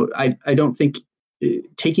cost, I don't think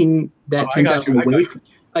taking that 10,000 away.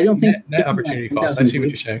 I don't think net opportunity cost. I see what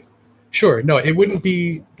you're saying. Sure. No, it wouldn't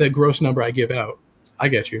be the gross number I give out. I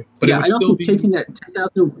get you. But I don't think taking that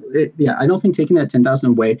 10,000. I don't think taking that 10,000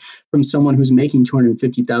 away from someone who's making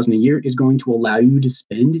 250,000 a year is going to allow you to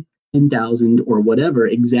spend 10,000 or whatever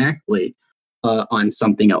exactly on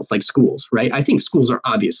something else like schools, right? I think schools are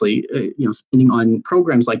obviously, spending on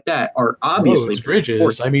programs like that are obviously bridges.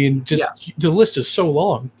 Important. I mean, the list is so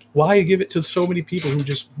long. Why give it to so many people who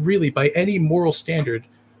just really, by any moral standard,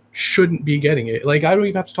 shouldn't be getting it? Like, I don't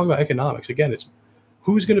even have to talk about economics. Again, it's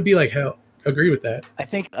who's going to be like hell. Agree with that. I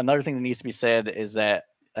think another thing that needs to be said is that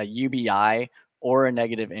a UBI or a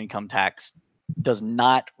negative income tax does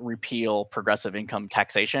not repeal progressive income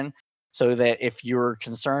taxation. So that if you're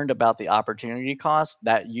concerned about the opportunity cost,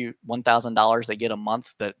 that $1,000 they get a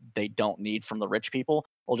month that they don't need from the rich people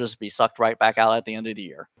will just be sucked right back out at the end of the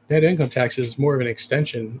year. Net income tax is more of an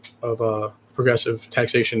extension of progressive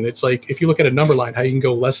taxation. It's like, if you look at a number line, how you can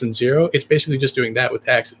go less than zero, it's basically just doing that with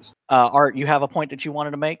taxes. Art, you have a point that you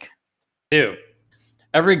wanted to make? Do.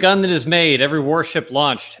 Every gun that is made, every warship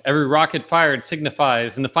launched, every rocket fired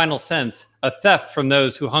signifies, in the final sense, a theft from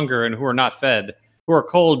those who hunger and who are not fed, who are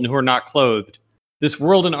cold and who are not clothed. This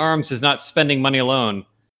world in arms is not spending money alone.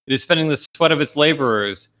 It is spending the sweat of its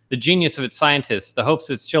laborers, the genius of its scientists, the hopes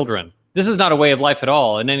of its children. This is not a way of life at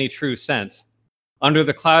all, in any true sense. Under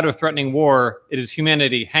the cloud of threatening war, it is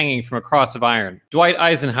humanity hanging from a cross of iron. Dwight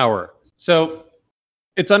Eisenhower. So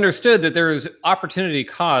it's understood that there is opportunity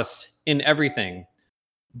cost in everything.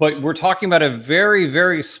 But we're talking about a very,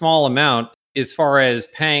 very small amount as far as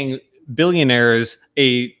paying billionaires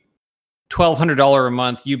a $1,200 a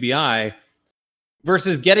month UBI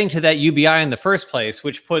versus getting to that UBI in the first place,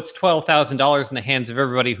 which puts $12,000 in the hands of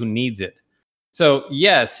everybody who needs it. So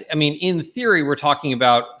yes, I mean, in theory, we're talking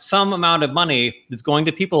about some amount of money that's going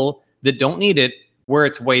to people that don't need it where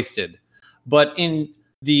it's wasted. But in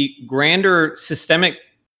the grander systemic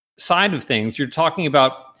side of things, you're talking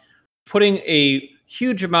about putting a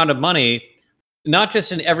huge amount of money, not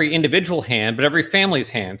just in every individual hand, but every family's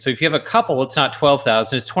hand. So if you have a couple, it's not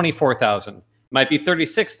 12,000, it's 24,000. It might be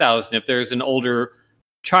 36,000 if there's an older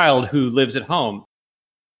child who lives at home.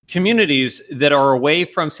 Communities that are away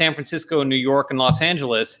from San Francisco, New York, and Los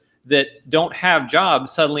Angeles that don't have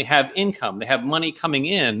jobs suddenly have income. They have money coming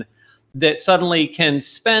in that suddenly can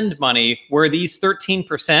spend money, where these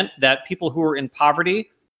 13% that people who are in poverty,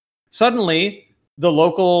 suddenly the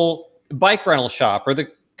local bike rental shop or the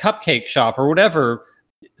cupcake shop or whatever,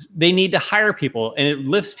 they need to hire people, and it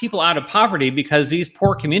lifts people out of poverty because these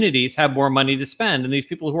poor communities have more money to spend, and these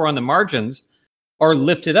people who are on the margins are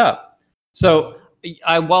lifted up. So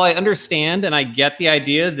while I understand and I get the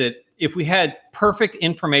idea that if we had perfect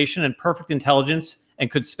information and perfect intelligence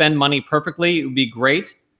and could spend money perfectly, it would be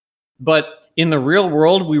great. But in the real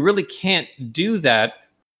world, we really can't do that.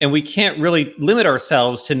 And we can't really limit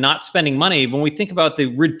ourselves to not spending money. When we think about the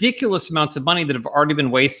ridiculous amounts of money that have already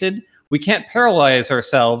been wasted, we can't paralyze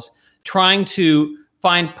ourselves trying to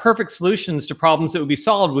find perfect solutions to problems that would be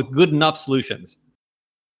solved with good enough solutions.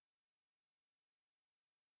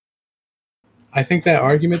 I think that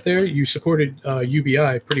argument there, you supported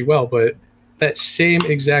UBI pretty well, but that same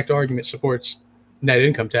exact argument supports net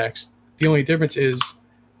income tax. The only difference is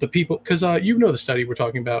the people, because you know the study we're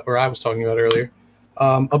talking about, or I was talking about earlier,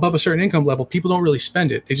 above a certain income level, people don't really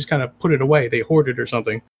spend it. They just kind of put it away. They hoard it or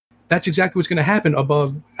something. That's exactly what's going to happen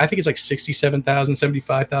above, I think it's like 67,000,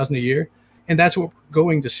 75,000 a year. And that's what we're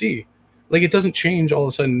going to see. Like, it doesn't change all of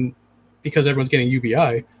a sudden because everyone's getting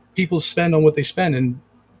UBI. People spend on what they spend, and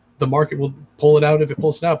the market will pull it out if it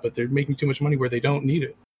pulls it out, but they're making too much money where they don't need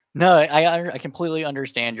it. No, I completely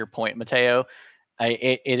understand your point, Mateo.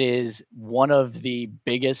 It is one of the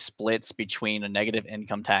biggest splits between a negative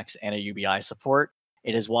income tax and a UBI support.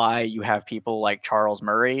 It is why you have people like Charles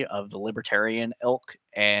Murray of the libertarian ilk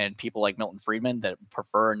and people like Milton Friedman that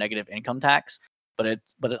prefer a negative income tax. But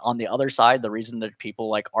on the other side, the reason that people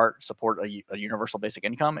like Art support a universal basic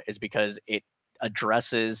income is because it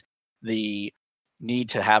addresses the need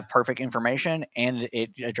to have perfect information, and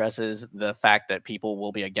it addresses the fact that people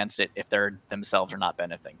will be against it if they're themselves are not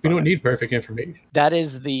benefiting. We don't need perfect information. That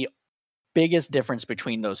is the biggest difference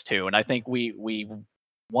between those two. And I think we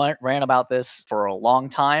ran about this for a long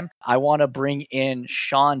time. I want to bring in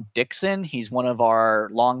Shawn Dixon. He's one of our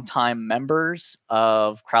longtime members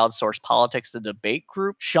of Crowdsourced Politics, the debate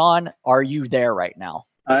group. Shawn, are you there right now?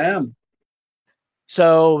 I am.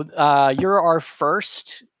 So you're our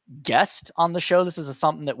first guest on the show. This is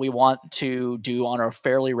something that we want to do on a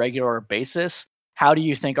fairly regular basis. How do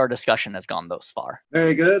you think our discussion has gone thus far?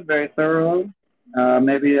 Very good, very thorough.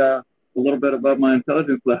 Maybe a little bit above my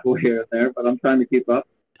intelligence level here and there, but I'm trying to keep up.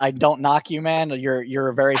 I don't knock you, man. You're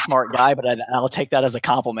a very smart guy, but I'll take that as a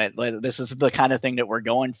compliment. This is the kind of thing that we're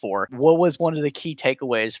going for. What was one of the key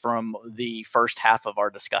takeaways from the first half of our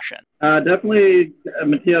discussion? Definitely,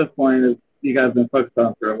 Mateo's point is you guys have been focused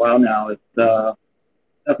on for a while now. It's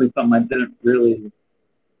definitely something I didn't really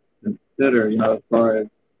consider, as far as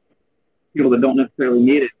people that don't necessarily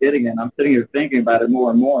need it getting it. I'm sitting here thinking about it more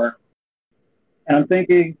and more. And I'm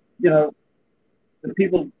thinking, the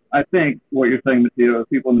people, I think what you're saying, Mateo, is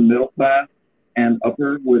people in the middle class and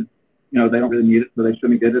upper would, they don't really need it, so they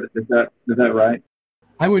shouldn't get it. Is that right?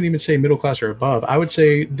 I wouldn't even say middle class or above. I would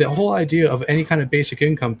say the whole idea of any kind of basic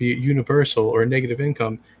income, be it universal or negative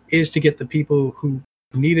income, is to get the people who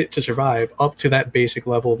need it to survive up to that basic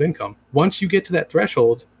level of income. Once you get to that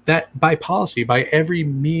threshold, that by policy, by every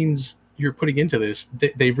means you're putting into this,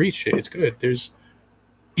 they've reached it. It's good. There's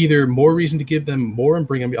either more reason to give them more and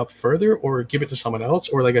bring them up further, or give it to someone else,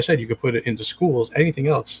 or like I said, you could put it into schools, anything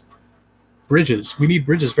else. Bridges. We need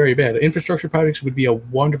bridges very bad. Infrastructure projects would be a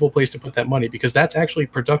wonderful place to put that money, because that's actually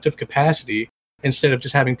productive capacity instead of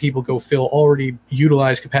just having people go fill already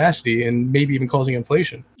utilized capacity and maybe even causing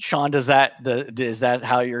inflation. Shawn, is that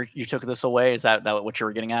how you took this away? Is that what you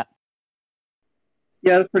were getting at?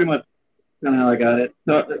 Yeah, that's pretty much kind of how I got it.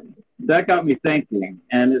 So that got me thinking,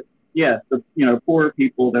 and it's, yes, poor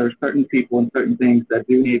people, there are certain people and certain things that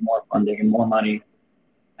do need more funding and more money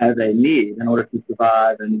as a need in order to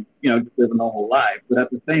survive and, just live a normal life. But at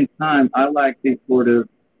the same time, I like these sort of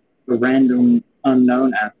the random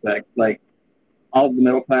unknown aspects, like all of the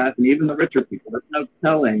middle class and even the richer people. There's no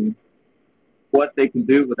telling what they can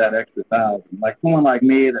do with that extra $1,000. Like someone like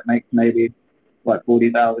me that makes maybe,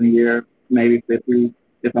 $40,000 a year, maybe 50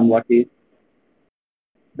 if I'm lucky.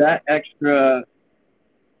 That extra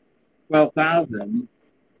 $12,000,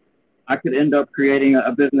 I could end up creating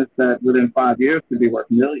a business that within 5 years could be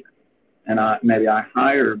worth millions. And I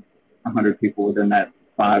hired 100 people within that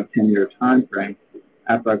 5-10 year time frame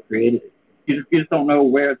after I've created it. You just don't know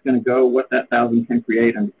where it's going to go, what that 1,000 can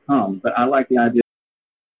create and become. But I like the idea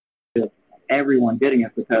of everyone getting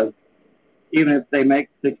it, because even if they make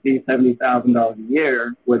 $60,000, $70,000 a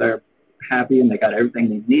year where they're happy and they got everything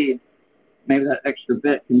they need, maybe that extra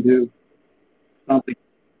bit can do something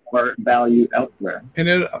or value elsewhere. And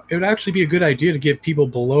it would actually be a good idea to give people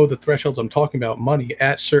below the thresholds I'm talking about money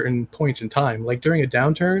at certain points in time. Like during a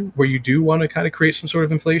downturn where you do want to kind of create some sort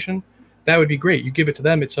of inflation, that would be great. You give it to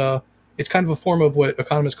them. It's kind of a form of what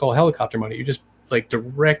economists call helicopter money. You just like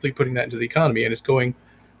directly putting that into the economy, and it's going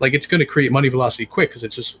to create money velocity quick, because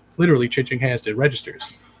it's just literally changing hands to registers.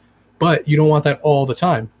 But you don't want that all the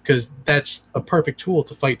time, because that's a perfect tool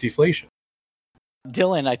to fight deflation.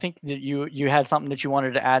 Dylan, I think that you had something that you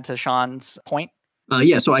wanted to add to Shawn's point.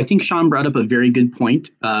 So I think Shawn brought up a very good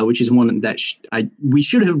point, which is one that we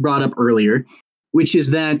should have brought up earlier, which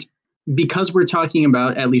is that because we're talking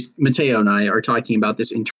about, at least Matteo and I are talking about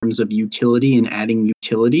this in terms of utility and adding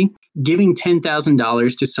utility, giving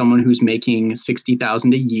 $10,000 to someone who's making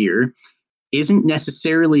 $60,000 a year isn't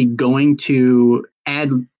necessarily going to add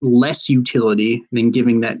less utility than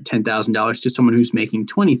giving that $10,000 to someone who's making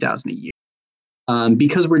 $20,000 a year.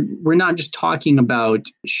 Because we're not just talking about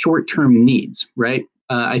short-term needs, right?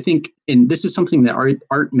 I think, and this is something that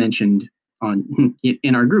Art mentioned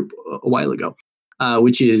in our group a while ago,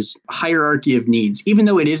 which is hierarchy of needs. Even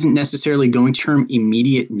though it isn't necessarily going to term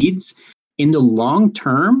immediate needs, in the long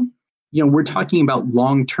term, we're talking about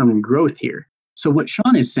long-term growth here. So what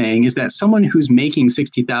Shawn is saying is that someone who's making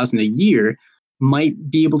 $60,000 a year might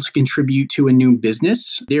be able to contribute to a new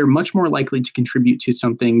business. They're much more likely to contribute to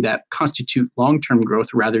something that constitute long-term growth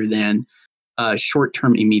rather than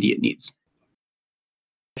short-term immediate needs.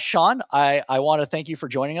 Shawn, I want to thank you for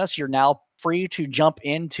joining us. You're now free to jump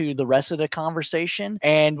into the rest of the conversation.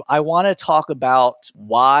 And I want to talk about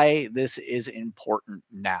why this is important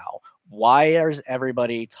now. Why is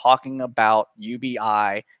everybody talking about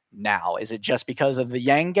UBI now? Is it just because of the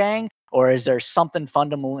Yang Gang, or is there something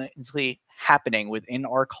fundamentally happening within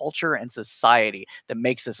our culture and society that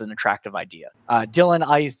makes this an attractive idea? Dylan,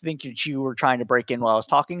 I think that you were trying to break in while I was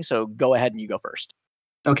talking, so go ahead and you go first.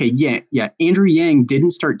 Okay, yeah. Andrew Yang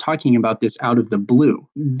didn't start talking about this out of the blue.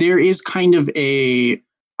 There is kind of a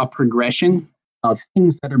progression of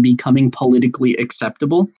things that are becoming politically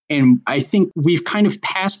acceptable. And I think we've kind of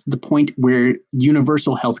passed the point where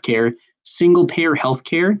universal healthcare, single payer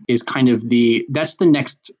healthcare is kind of that's the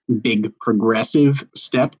next big progressive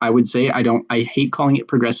step, I would say. I hate calling it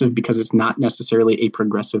progressive because it's not necessarily a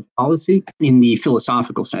progressive policy in the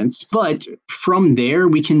philosophical sense. But from there,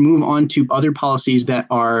 we can move on to other policies that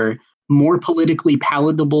are more politically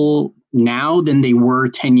palatable now than they were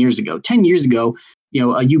 10 years ago. 10 years ago,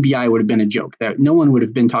 a UBI would have been a joke, that no one would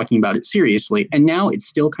have been talking about it seriously. And now it's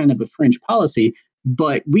still kind of a fringe policy,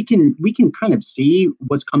 but we can kind of see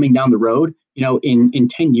what's coming down the road. In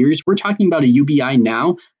 10 years, we're talking about a UBI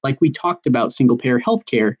now, like we talked about single payer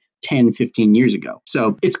healthcare 10, 15 years ago.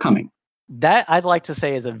 So it's coming. That I'd like to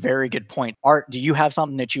say is a very good point. Art, do you have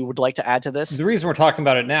something that you would like to add to this? The reason we're talking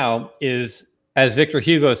about it now is, as Victor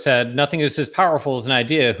Hugo said, nothing is as powerful as an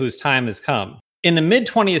idea whose time has come. In the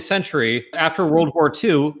mid-20th century, after World War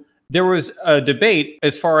II, there was a debate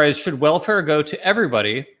as far as should welfare go to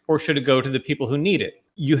everybody or should it go to the people who need it?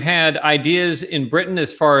 You had ideas in Britain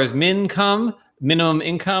as far as minimum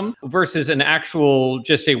income, versus an actual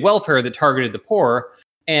just a welfare that targeted the poor.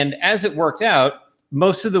 And as it worked out,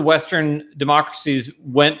 most of the Western democracies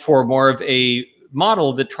went for more of a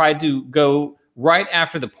model that tried to go right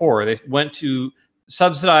after the poor. They went to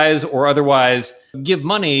subsidize or otherwise give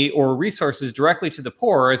money or resources directly to the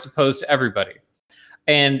poor as opposed to everybody.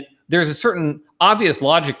 And there's a certain obvious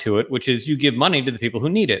logic to it, which is you give money to the people who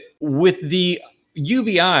need it. With the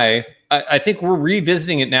UBI, I think we're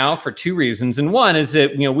revisiting it now for two reasons. And one is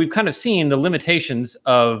that, we've kind of seen the limitations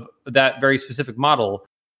of that very specific model,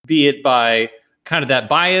 be it by kind of that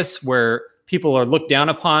bias where people are looked down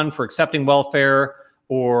upon for accepting welfare,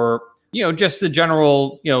 or just the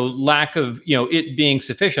general, lack of, it being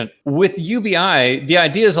sufficient. With UBI, the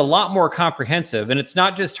idea is a lot more comprehensive, and it's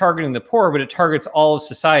not just targeting the poor, but it targets all of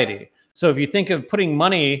society. So if you think of putting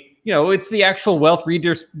money, it's the actual wealth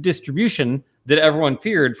redistribution that everyone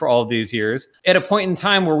feared for all of these years at a point in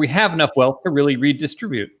time where we have enough wealth to really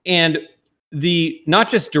redistribute. And the not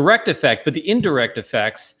just direct effect, but the indirect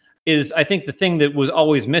effects is, I think, the thing that was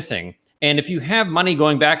always missing. And if you have money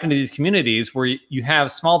going back into these communities where you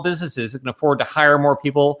have small businesses that can afford to hire more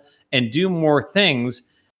people and do more things,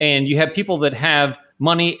 and you have people that have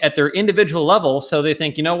money at their individual level, so they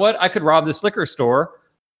think, I could rob this liquor store,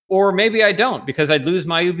 or maybe I don't because I'd lose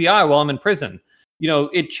my UBI while I'm in prison.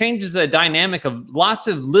 It changes the dynamic of lots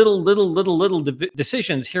of little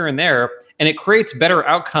decisions here and there, and it creates better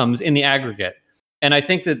outcomes in the aggregate. And I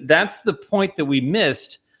think that that's the point that we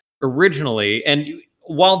missed originally. And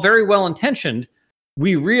while very well intentioned,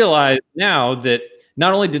 we realize now that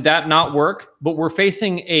not only did that not work, but we're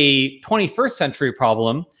facing a 21st century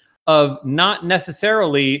problem of not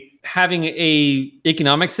necessarily having a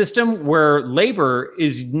economic system where labor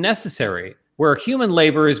is necessary, where human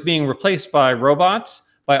labor is being replaced by robots,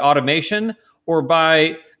 by automation, or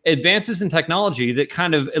by advances in technology that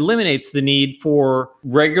kind of eliminates the need for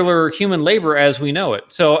regular human labor as we know it.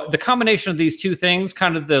 So the combination of these two things,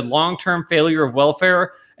 kind of the long-term failure of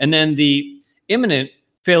welfare and then the imminent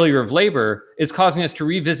failure of labor, is causing us to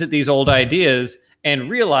revisit these old ideas and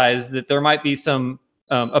realize that there might be some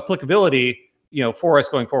applicability, for us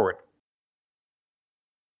going forward.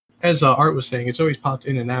 As Art was saying, it's always popped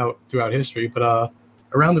in and out throughout history, but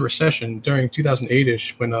around the recession during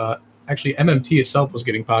 2008-ish, when actually MMT itself was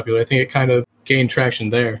getting popular. I think it kind of gained traction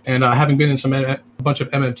there. And having been in a bunch of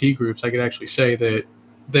MMT groups, I could actually say that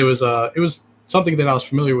it was something that I was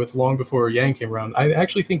familiar with long before Yang came around. I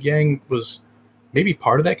actually think Yang was maybe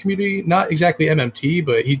part of that community, not exactly MMT,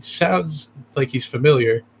 but he sounds like he's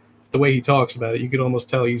familiar. The way he talks about it, you could almost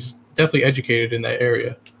tell he's definitely educated in that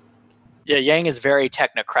area. Yeah, Yang is very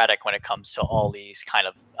technocratic when it comes to all these kind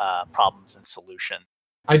of problems and solutions.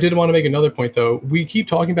 I did want to make another point, though. We keep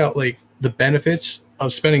talking about like the benefits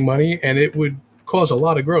of spending money, and it would cause a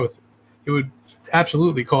lot of growth. It would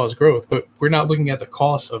absolutely cause growth, but we're not looking at the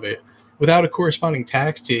costs of it. Without a corresponding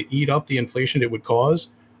tax to eat up the inflation it would cause,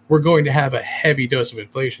 we're going to have a heavy dose of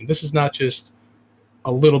inflation. This is not just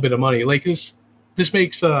a little bit of money. Like this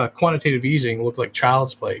makes quantitative easing look like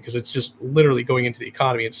child's play, because it's just literally going into the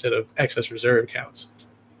economy instead of excess reserve accounts.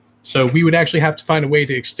 So we would actually have to find a way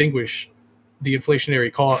to extinguish the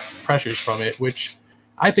inflationary pressures from it, which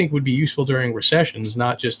I think would be useful during recessions,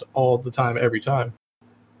 not just all the time, every time.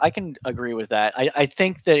 I can agree with that. I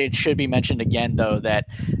think that it should be mentioned again, though, that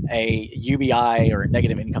a UBI or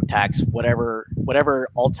negative income tax, whatever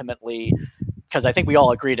ultimately, because I think we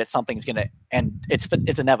all agree that something's going to, and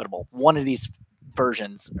it's inevitable. One of these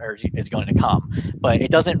versions is going to come, but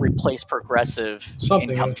it doesn't replace progressive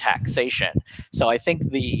income taxation. So I think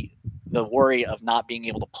the worry of not being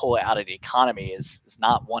able to pull it out of the economy is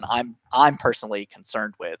not one I'm personally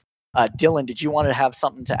concerned with. Dylan, did you want to have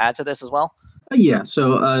something to add to this as well? Yeah,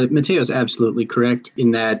 so Mateo's absolutely correct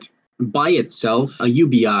in that by itself, a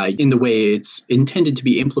UBI, in the way it's intended to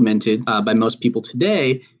be implemented by most people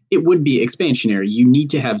today, it would be expansionary. You need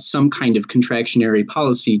to have some kind of contractionary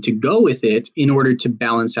policy to go with it in order to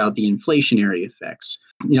balance out the inflationary effects.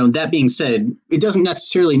 That being said, it doesn't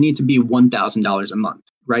necessarily need to be $1,000 a month,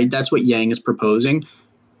 right? That's what Yang is proposing.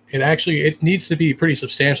 It needs to be pretty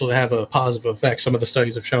substantial to have a positive effect. Some of the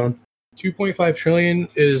studies have shown 2.5 trillion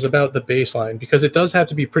is about the baseline, because it does have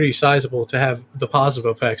to be pretty sizable to have the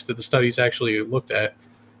positive effects that the studies actually looked at.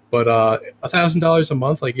 But $1,000 a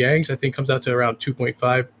month, like Yang's, I think comes out to around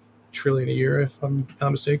 2.5 trillion a year, if I'm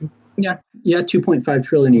not mistaken. Yeah, 2.5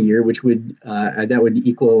 trillion a year, which would that would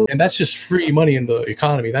equal, and that's just free money in the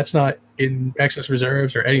economy. That's not in excess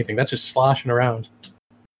reserves or anything. That's just sloshing around.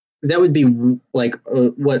 That would be like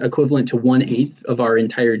what, equivalent to 1/8 of our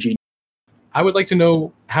entire GDP. I would like to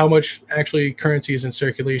know how much actually currency is in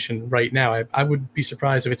circulation right now. I would be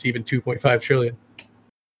surprised if it's even 2.5 trillion.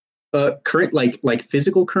 Current like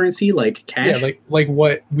physical currency, like cash. Yeah, like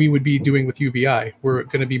what we would be doing with UBI. We're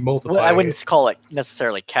going to be multiplying. Well, I wouldn't call it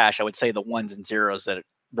necessarily cash. I would say the ones and zeros that it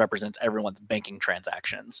represents everyone's banking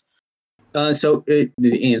transactions. So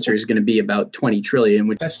the answer is going to be about 20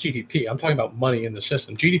 trillion. That's GDP. I'm talking about money in the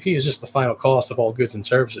system. GDP is just the final cost of all goods and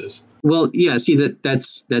services. Well, yeah. See,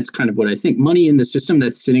 that's kind of what I think. Money in the system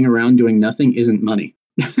that's sitting around doing nothing isn't money.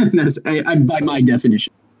 That's by my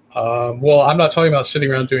definition. Well, I'm not talking about sitting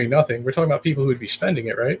around doing nothing. We're talking about people who would be spending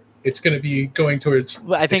it, right? It's going to be going towards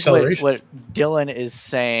I think acceleration. What Dylan is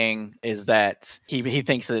saying is that he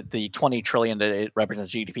thinks that the 20 trillion that it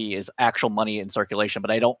represents GDP is actual money in circulation,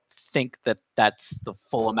 but I don't think that that's the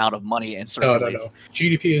full amount of money in circulation. No.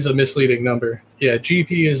 GDP is a misleading number. Yeah,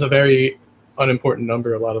 GDP is a very unimportant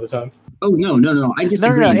number a lot of the time. Oh, no. I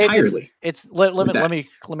disagree entirely. Let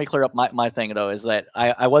me clear up my thing, though, is that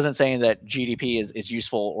I wasn't saying that GDP is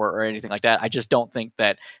useful or anything like that. I just don't think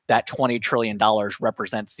that $20 trillion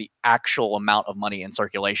represents the actual amount of money in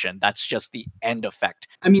circulation. That's just the end effect.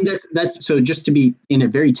 I mean, that's so just to be in a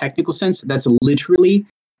very technical sense, that's literally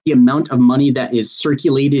the amount of money that is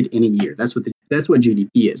circulated in a year. That's what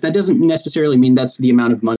GDP is. That doesn't necessarily mean that's the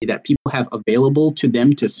amount of money that people have available to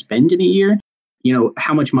them to spend in a year.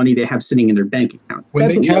 How much money they have sitting in their bank account. When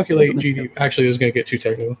they calculate GDP, actually, I was going to get too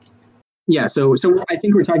technical. Yeah, so I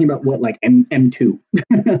think we're talking about what, like M2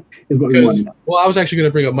 is what we want to know. Well, I was actually going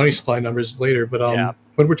to bring up money supply numbers later, but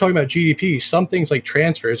when we're talking about GDP, some things like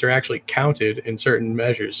transfers are actually counted in certain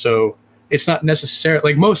measures. So it's not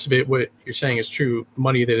necessarily, like most of it, what you're saying is true,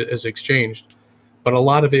 money that is exchanged. But a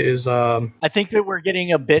lot of it is... I think that we're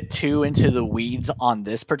getting a bit too into the weeds on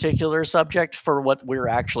this particular subject for what we're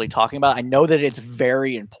actually talking about. I know that it's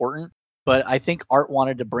very important, but I think Art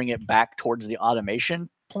wanted to bring it back towards the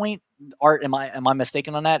automation point. Art, am I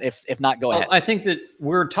mistaken on that? If not, go ahead. I think that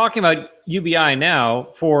we're talking about UBI now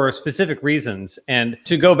for specific reasons. And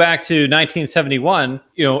to go back to 1971,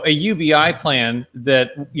 a UBI plan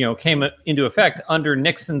that, came into effect under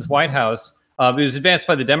Nixon's White House, it was advanced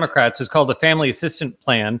by the Democrats. It's called the Family Assistance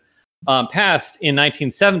Plan, passed in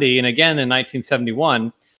 1970 and again in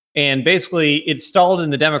 1971. And basically it stalled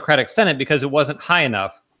in the Democratic Senate because it wasn't high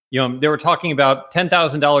enough. They were talking about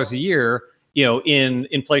 $10,000 a year, in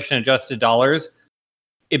inflation-adjusted dollars.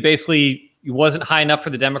 It basically wasn't high enough for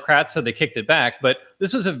the Democrats, so they kicked it back. But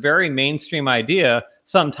this was a very mainstream idea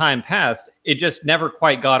some time past. It just never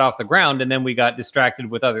quite got off the ground, and then we got distracted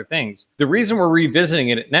with other things. The reason we're revisiting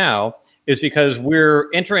it now is because we're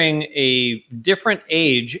entering a different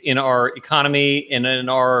age in our economy and in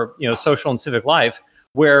our social and civic life,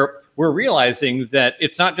 where we're realizing that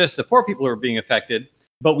it's not just the poor people who are being affected,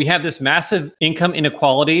 but we have this massive income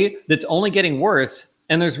inequality that's only getting worse,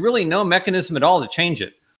 and there's really no mechanism at all to change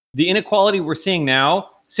it. The inequality we're seeing now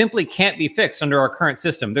simply can't be fixed under our current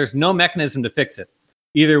system. There's no mechanism to fix it.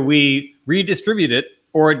 Either we redistribute it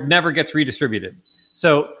or it never gets redistributed.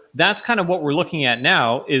 So that's kind of what we're looking at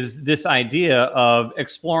now, is this idea of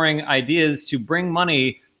exploring ideas to bring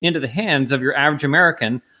money into the hands of your average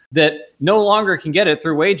American that no longer can get it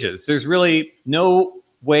through wages. There's really no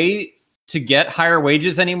way to get higher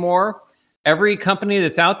wages anymore. Every company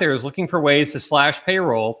that's out there is looking for ways to slash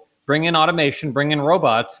payroll, bring in automation, bring in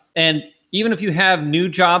robots. And even if you have new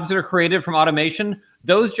jobs that are created from automation,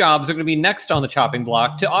 those jobs are going to be next on the chopping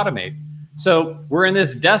block to automate. So we're in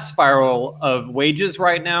this death spiral of wages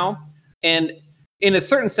right now. And in a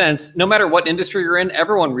certain sense, no matter what industry you're in,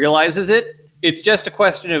 everyone realizes it. It's just a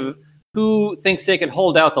question of who thinks they can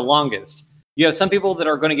hold out the longest. You have some people that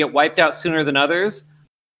are going to get wiped out sooner than others,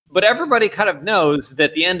 but everybody kind of knows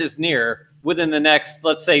that the end is near within the next,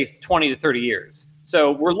 let's say, 20 to 30 years.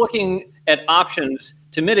 So we're looking at options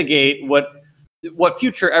to mitigate what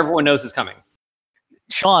future everyone knows is coming.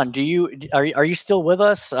 Shawn, are you still with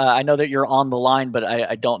us? I know that you're on the line, but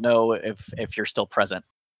I don't know if you're still present.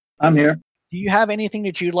 I'm here. Do you have anything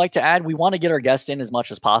that you'd like to add? We want to get our guest in as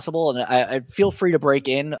much as possible, and I feel free to break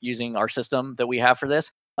in using our system that we have for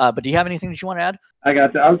this. But do you have anything that you want to add? I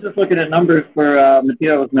got you. I was just looking at numbers for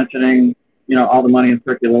Mattia was mentioning, all the money in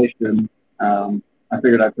circulation. I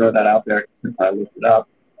figured I'd throw that out there since I looked it up.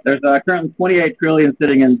 There's currently $28 trillion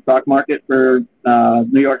sitting in stock market for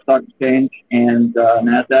New York Stock Exchange and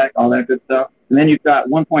NASDAQ, all that good stuff. And then you've got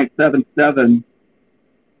 $1.77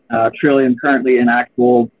 trillion currently in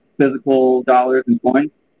actual physical dollars and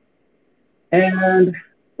coins. And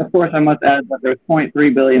of course, I must add that there's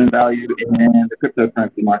 $0.3 billion in value in the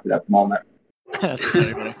cryptocurrency market at the moment. That's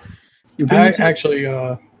pretty funny.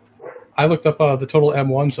 I looked up the total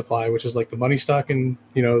M1 supply, which is like the money stock in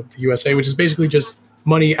the USA, which is basically just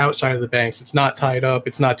money outside of the banks. It's not tied up.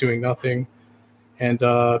 It's not doing nothing. And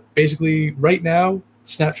basically, right now,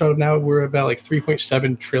 snapshot of now, we're about like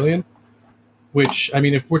 3.7 trillion. Which, I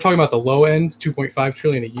mean, if we're talking about the low end, 2.5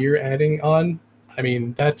 trillion a year adding on, I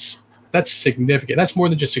mean, that's significant. That's more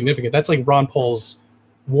than just significant. That's like Ron Paul's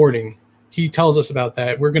warning. He tells us about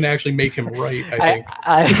that. We're going to actually make him right, I think.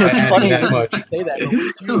 It's funny that much. Say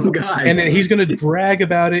that. Oh, God. And then he's going to brag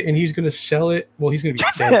about it, and he's going to sell it. Well, he's going to be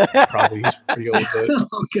dead, probably. He's pretty old.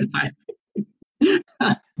 Oh,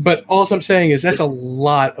 God. But all I'm saying is that's a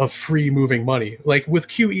lot of free moving money. Like with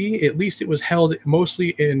QE, at least it was held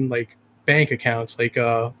mostly in like bank accounts, like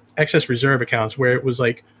excess reserve accounts, where it was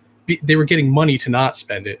like they were getting money to not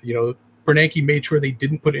spend it. Bernanke made sure they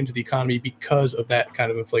didn't put it into the economy because of that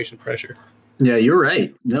kind of inflation pressure. Yeah, you're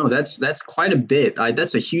right. No, that's quite a bit.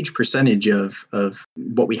 That's a huge percentage of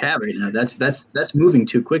what we have right now. That's moving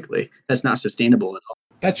too quickly. That's not sustainable at all.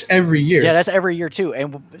 That's every year. Yeah, that's every year too.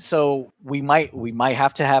 And so we might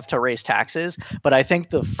have to raise taxes. But I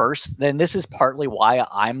think then this is partly why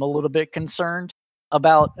I'm a little bit concerned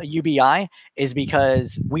about UBI, is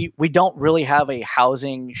because we don't really have a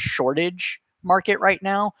housing shortage market right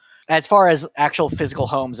now as far as actual physical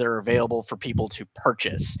homes that are available for people to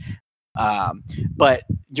purchase. But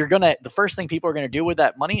the first thing people are gonna do with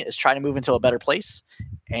that money is try to move into a better place.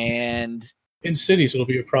 And in cities, it'll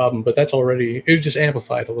be a problem, but it just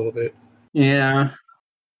amplified a little bit. Yeah.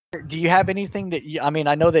 Do you have anything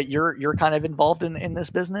I know that you're kind of involved in this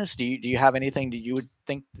business. Do you have anything that you would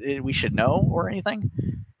think that we should know or anything?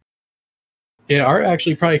 Yeah, Art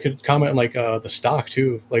actually probably could comment on like the stock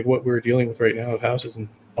too, like what we're dealing with right now of houses and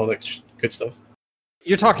all that good stuff.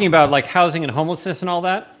 You're talking about like housing and homelessness and all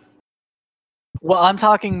that? Well, I'm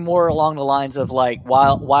talking more along the lines of like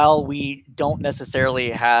while we don't necessarily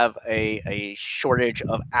have a shortage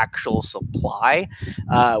of actual supply,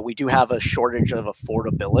 we do have a shortage of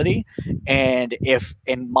affordability. And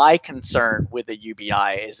my concern with the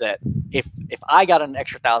UBI is that if I got an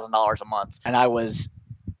extra $1,000 a month and I was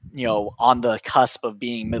on the cusp of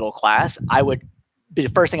being middle class, I would the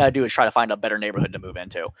first thing I do is try to find a better neighborhood to move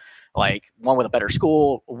into, like one with a better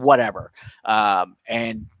school, whatever.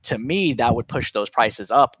 And to me, that would push those prices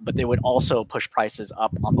up, but they would also push prices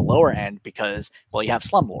up on the lower end because, well, you have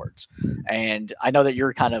slumlords. And I know that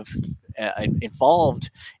you're kind of involved,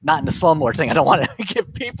 not in the slumlord thing. I don't want to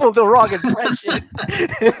give people the wrong impression.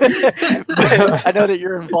 But I know that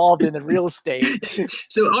you're involved in the real estate.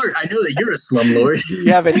 So, Art, I know that you're a slumlord. Do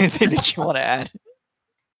you have anything that you want to add?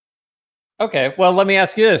 Okay, well, let me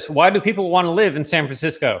ask you this. Why do people want to live in San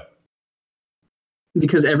Francisco?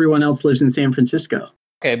 Because everyone else lives in San Francisco.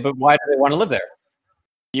 Okay, but why do they want to live there?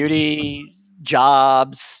 Beauty,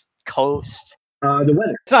 jobs, coast. The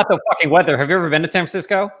weather. It's not the fucking weather. Have you ever been to San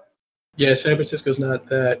Francisco? Yeah, San Francisco's not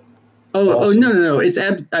that. Oh, awesome. No. It's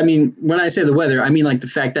I mean, when I say the weather, I mean like the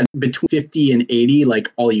fact that between 50 and 80,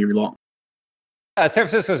 like all year long. San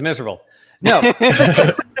Francisco is miserable. No,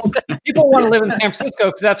 people want to live in San Francisco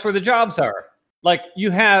because that's where the jobs are. Like you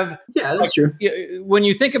have, yeah, that's true. When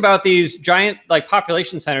you think about these giant like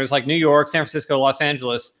population centers like New York, San Francisco, Los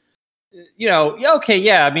Angeles,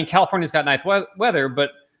 I mean, California's got nice weather, but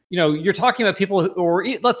you're talking about people or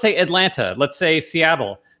let's say Atlanta, let's say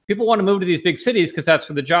Seattle. People want to move to these big cities because that's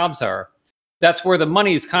where the jobs are. That's where the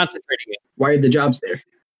money is concentrating in. Why are the jobs there?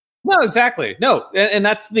 No, exactly. No, and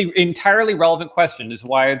that's the entirely relevant question: is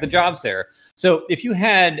why are the jobs there? So if you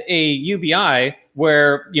had a UBI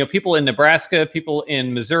where people in Nebraska, people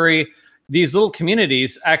in Missouri, these little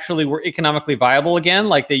communities actually were economically viable again,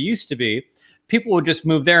 like they used to be, people would just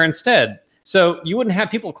move there instead. So you wouldn't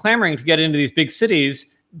have people clamoring to get into these big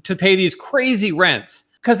cities to pay these crazy rents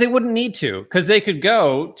because they wouldn't need to, because they could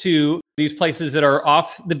go to these places that are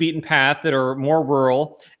off the beaten path, that are more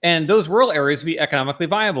rural, and those rural areas would be economically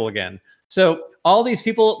viable again. So all these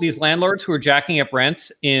people, these landlords who are jacking up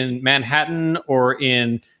rents in Manhattan or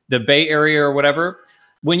in the Bay Area or whatever,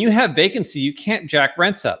 when you have vacancy, you can't jack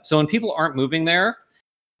rents up. So when people aren't moving there,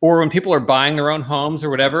 or when people are buying their own homes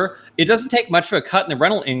or whatever, it doesn't take much of a cut in the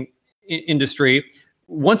rental industry.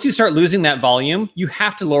 Once you start losing that volume, you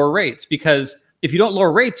have to lower rates, because if you don't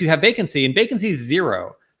lower rates, you have vacancy, and vacancy is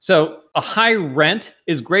zero. So a high rent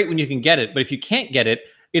is great when you can get it, but if you can't get it,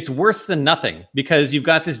 it's worse than nothing, because you've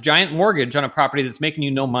got this giant mortgage on a property that's making you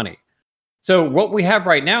no money. So what we have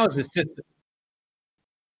right now is this system.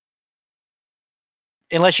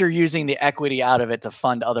 Unless you're using the equity out of it to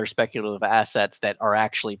fund other speculative assets that are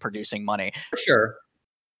actually producing money. Sure.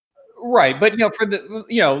 Right. But, for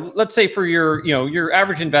the, let's say for your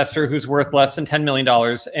average investor who's worth less than $10 million,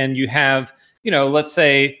 and you have, let's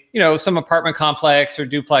say, some apartment complex or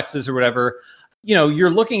duplexes or whatever, you're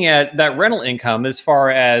looking at that rental income as far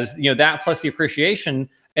as, that plus the appreciation,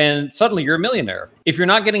 and suddenly you're a millionaire. If you're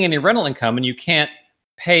not getting any rental income and you can't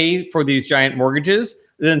pay for these giant mortgages,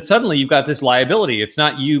 then suddenly you've got this liability. It's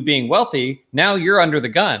not you being wealthy. Now you're under the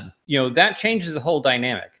gun. That changes the whole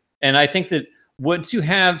dynamic. And I think that once you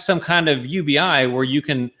have some kind of UBI where you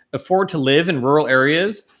can afford to live in rural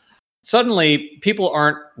areas, suddenly people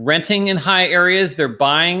aren't renting in high areas, they're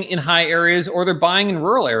buying in high areas, or they're buying in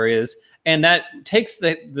rural areas. And that takes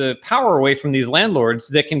the power away from these landlords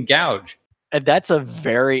that can gouge. And that's a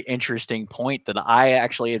very interesting point that I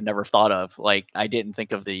actually have never thought of. Like, I didn't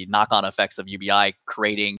think of the knock-on effects of UBI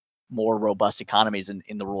creating more robust economies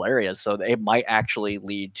in the rural areas. So it might actually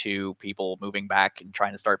lead to people moving back and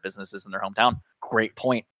trying to start businesses in their hometown. Great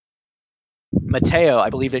point. Mateo, I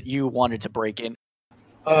believe that you wanted to break in.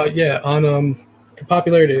 Yeah, on the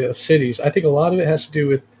popularity of cities, I think a lot of it has to do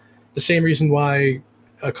with the same reason why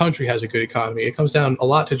a country has a good economy. It comes down a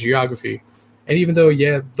lot to geography. And even though,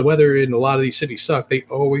 the weather in a lot of these cities suck, they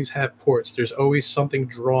always have ports. There's always something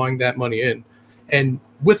drawing that money in. And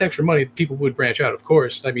with extra money, people would branch out, of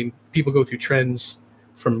course. I mean, people go through trends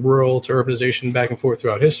from rural to urbanization back and forth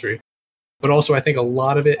throughout history. But also, I think a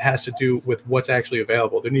lot of it has to do with what's actually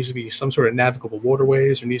available. There needs to be some sort of navigable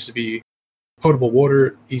waterways. There needs to be potable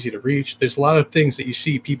water, easy to reach. There's a lot of things that you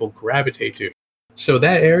see people gravitate to. So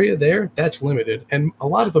that area there, that's limited. And a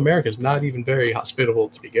lot of America is not even very hospitable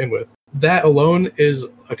to begin with. That alone is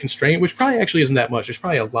a constraint, which probably actually isn't that much. There's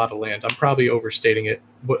probably a lot of land. I'm probably overstating it.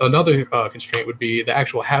 But another constraint would be the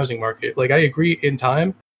actual housing market. Like, I agree, in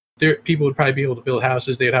time, people would probably be able to build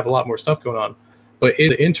houses. They'd have a lot more stuff going on. But in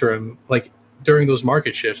the interim, like during those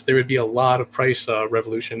market shifts, there would be a lot of price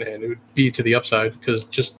revolution, and it would be to the upside, because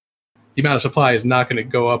just the amount of supply is not going to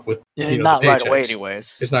go up with not right away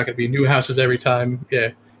anyways. It's not going to be new houses every time.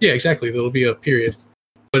 Yeah, exactly. There'll be a period.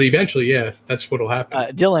 But eventually, that's what'll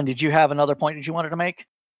happen. Dylan, did you have another point that you wanted to make?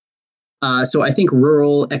 So I think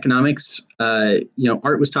rural economics,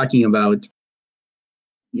 Art was talking about,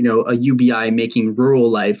 a UBI making rural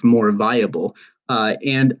life more viable.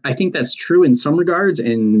 And I think that's true in some regards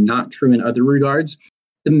and not true in other regards.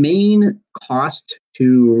 The main cost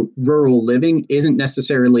to rural living isn't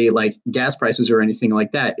necessarily like gas prices or anything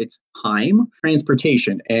like that. It's time,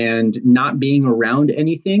 transportation, and not being around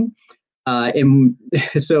anything. And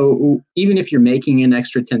so even if you're making an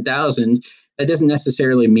extra 10,000, that doesn't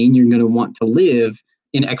necessarily mean you're going to want to live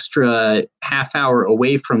an extra half hour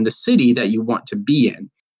away from the city that you want to be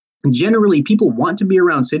in. Generally, people want to be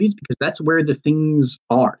around cities because that's where the things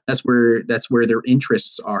are. That's where their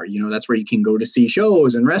interests are. That's where you can go to see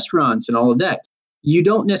shows and restaurants and all of that. You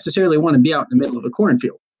don't necessarily want to be out in the middle of a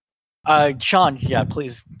cornfield. Shawn, yeah,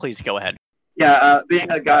 please go ahead. Yeah,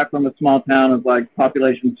 being a guy from a small town of like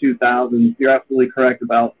population 2,000, you're absolutely correct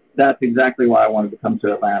about that's exactly why I wanted to come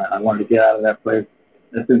to Atlanta. I wanted to get out of that place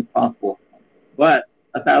as soon as possible. But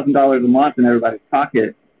 $1,000 a month in everybody's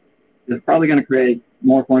pocket is probably going to create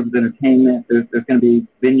more forms of entertainment. There's going to be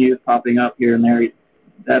venues popping up here and there.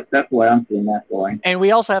 That's the way I'm seeing that going. And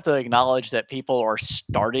we also have to acknowledge that people are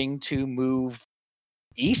starting to move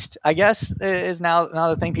east, I guess, is now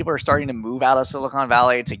the thing. People are starting to move out of Silicon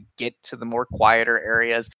Valley to get to the more quieter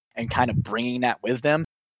areas and kind of bringing that with them.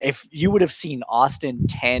 If you would have seen Austin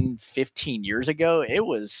 10, 15 years ago, it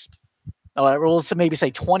was, we'll maybe say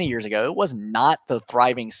 20 years ago, it was not the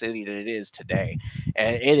thriving city that it is today.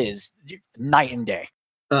 It is night and day.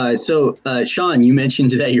 So, Shawn, you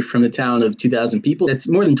mentioned that you're from a town of 2,000 people. That's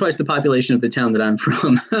more than twice the population of the town that I'm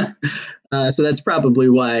from. So that's probably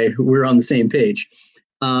why we're on the same page.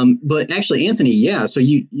 But actually, Anthony, yeah. So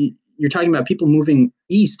you're talking about people moving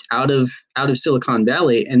east out of Silicon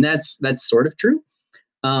Valley, and that's sort of true.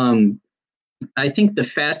 I think the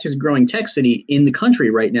fastest growing tech city in the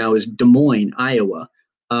country right now is Des Moines, Iowa.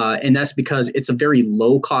 And that's because it's a very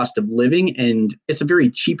low cost of living and it's a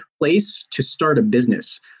very cheap place to start a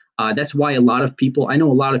business. That's why I know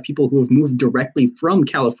a lot of people who have moved directly from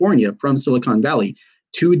California, from Silicon Valley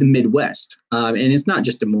to the Midwest. And it's not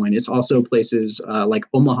just Des Moines, it's also places like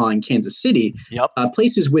Omaha and Kansas City,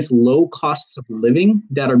 places with low costs of living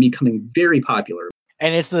that are becoming very popular.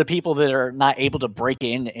 And it's the people that are not able to break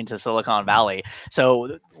into Silicon Valley.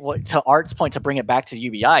 So to Art's point, to bring it back to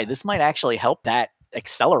UBI, this might actually help that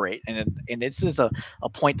accelerate. And this is a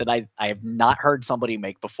point that I have not heard somebody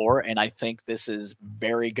make before. And I think this is a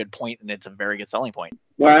very good point, and it's a very good selling point.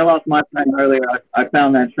 Well, I lost my train earlier. I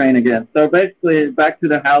found that train again. So basically, back to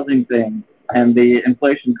the housing thing and the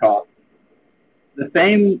inflation costs. The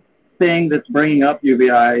same thing that's bringing up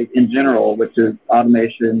UBI in general, which is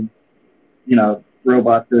automation,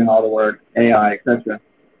 robots doing all the work, AI, etc.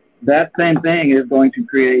 That same thing is going to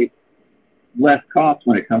create less cost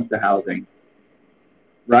when it comes to housing,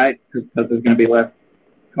 right? Because there's going to be less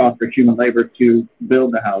cost for human labor to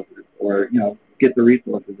build the houses or, get the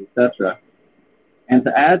resources, etc. And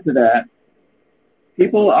to add to that,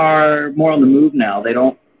 people are more on the move now. They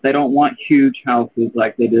don't want huge houses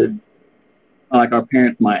like they did, like our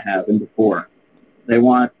parents might have and before. They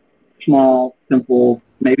want small, simple,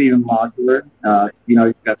 maybe even modular.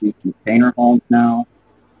 You've got these container homes now.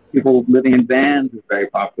 People living in vans is very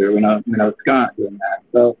popular. We know Scott doing that.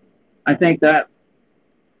 So I think that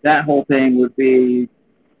whole thing would be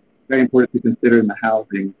very important to consider in the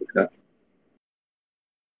housing discussion.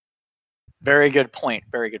 Very good point.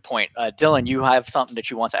 Very good point. Dylan, you have something that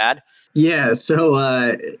you want to add? Yeah. So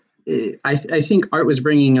I think Art was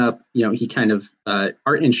bringing up, he kind of,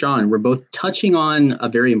 Art and Shawn were both touching on a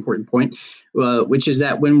very important point, which is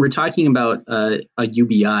that when we're talking about a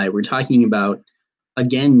UBI, we're talking about,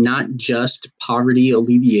 again, not just poverty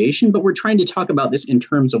alleviation, but we're trying to talk about this in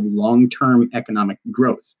terms of long-term economic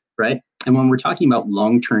growth, right? And when we're talking about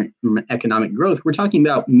long-term economic growth, we're talking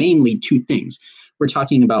about mainly two things. We're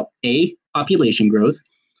talking about A, population growth,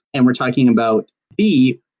 and we're talking about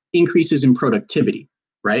B, increases in productivity.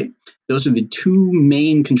 Right? Those are the two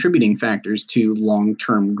main contributing factors to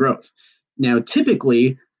long-term growth. Now,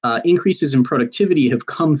 typically, increases in productivity have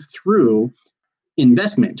come through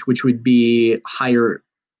investment, which would be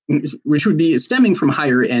stemming from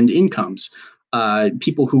higher end incomes.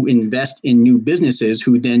 People who invest in new businesses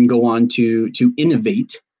who then go on to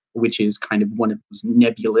innovate, which is kind of one of those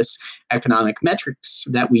nebulous economic metrics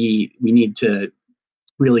that we need to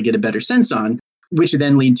really get a better sense on, which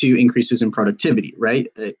then lead to increases in productivity, right?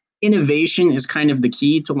 Innovation is kind of the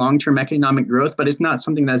key to long-term economic growth, but it's not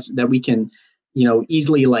something that we can,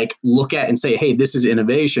 easily look at and say, hey, this is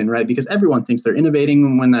innovation, right? Because everyone thinks they're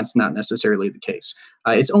innovating when that's not necessarily the case.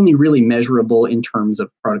 It's only really measurable in terms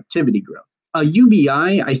of productivity growth.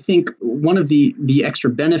 UBI, I think one of the extra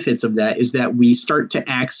benefits of that is that we start to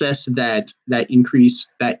access that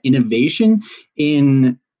increase, that innovation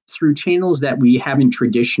through channels that we haven't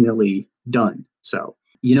traditionally done. So,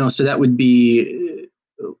 so that would be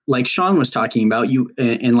like Shawn was talking about,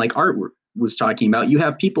 and like Art was talking about, you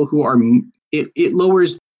have people who are, it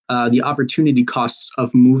lowers the opportunity costs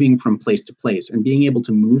of moving from place to place, and being able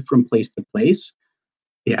to move from place to place.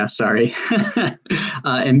 Yeah, sorry.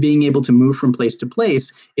 And being able to move from place to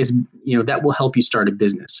place is, that will help you start a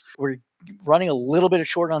business. We're running a little bit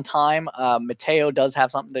short on time. Mateo does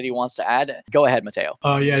have something that he wants to add. Go ahead, Mateo.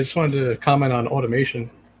 Yeah, I just wanted to comment on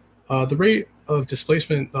automation. The rate of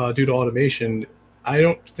displacement due to automation, I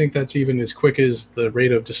don't think that's even as quick as the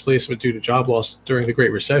rate of displacement due to job loss during the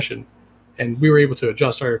Great Recession. And we were able to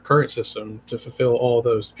adjust our current system to fulfill all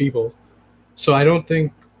those people. So I don't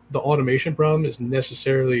think the automation problem is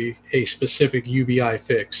necessarily a specific UBI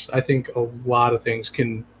fix. I think a lot of things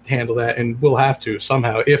can handle that, and we'll have to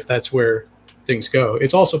somehow if that's where things go.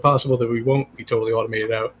 It's also possible that we won't be totally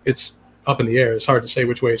automated out. It's up in the air. It's hard to say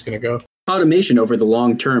which way it's going to go. Automation over the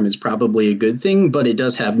long term is probably a good thing, but it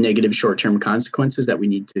does have negative short-term consequences that we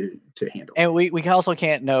need to handle. And we also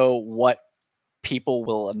can't know what people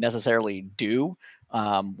will necessarily do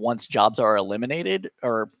once jobs are eliminated.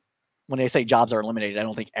 Or when they say jobs are eliminated, I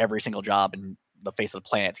don't think every single job in the face of the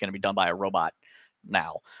planet is going to be done by a robot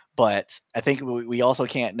now. But I think we also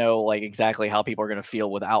can't know like exactly how people are going to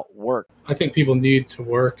feel without work. I think people need to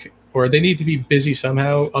work, or they need to be busy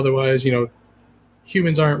somehow. Otherwise,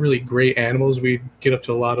 humans aren't really great animals. We get up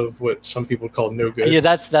to a lot of what some people would call no good. Yeah,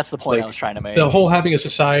 that's the point I was trying to make. The whole having a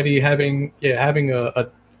society, having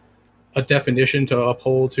a definition to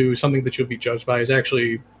uphold to something that you'll be judged by is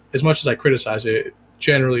actually, as much as I criticize it,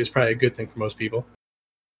 generally is probably a good thing for most people.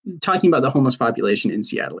 Talking about the homeless population in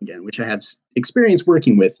Seattle again, which I have experience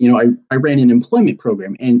working with, I ran an employment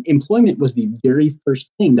program, and employment was the very first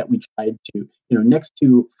thing that we tried to, next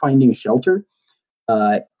to finding shelter,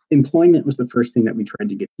 employment was the first thing that we tried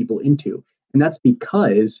to get people into. And that's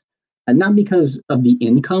because, not because of the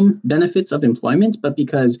income benefits of employment, but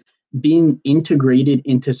because being integrated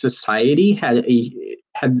into society had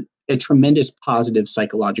a tremendous positive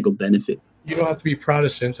psychological benefit. You don't have to be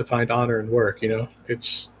Protestant to find honor in work.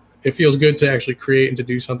 It feels good to actually create and to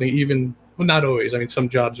do something, even, well, not always. I mean, some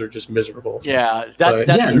jobs are just miserable. Yeah, that's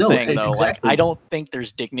the thing, though. Exactly. Like, I don't think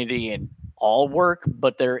there's dignity in all work,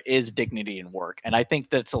 but there is dignity in work, and I think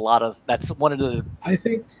that's one of the. I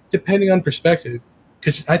think depending on perspective,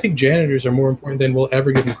 because I think janitors are more important than we'll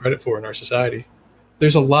ever give them credit for in our society.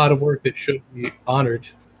 There's a lot of work that should be honored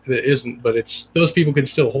that isn't, but those people can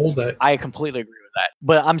still hold that. I completely agree with that,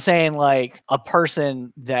 but I'm saying like a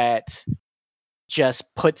person that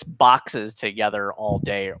just puts boxes together all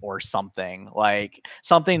day or something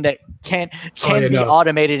that can be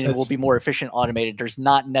automated and will be more efficient automated. There's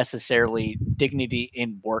not necessarily dignity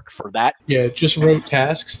in work for that. Yeah, just rote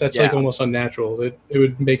tasks. That's like almost unnatural. It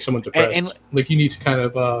would make someone depressed. And like you need to kind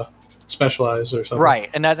of specialize or something. Right.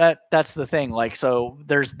 And that's the thing. Like, so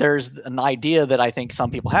there's an idea that I think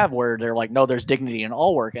some people have where they're like, no, there's dignity in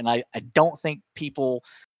all work. And I don't think people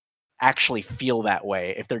actually feel that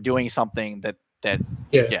way if they're doing something that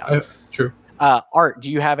true. Art,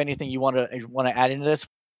 do you have anything you want to add into this?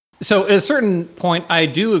 So at a certain point, I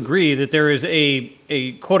do agree that there is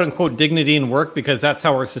a quote unquote dignity in work because that's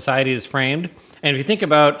how our society is framed. And if you think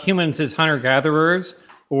about humans as hunter-gatherers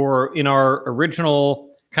or in our original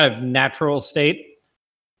kind of natural state,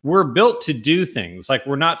 we're built to do things. Like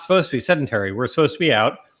we're not supposed to be sedentary. We're supposed to be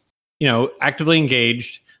out, actively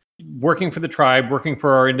engaged, working for the tribe, working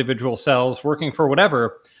for our individual selves, working for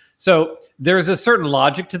whatever. So there's a certain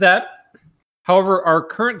logic to that. However, our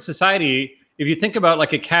current society, if you think about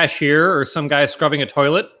like a cashier or some guy scrubbing a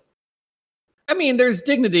toilet, I mean, there's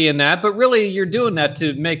dignity in that, but really you're doing that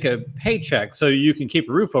to make a paycheck so you can keep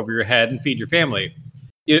a roof over your head and feed your family.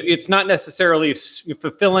 It's not necessarily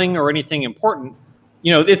fulfilling or anything important.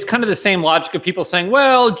 It's kind of the same logic of people saying,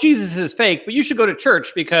 well, Jesus is fake, but you should go to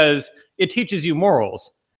church because it teaches you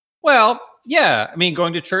morals. Well, yeah, I mean,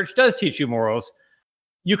 going to church does teach you morals.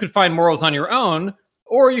 You could find morals on your own,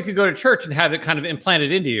 or you could go to church and have it kind of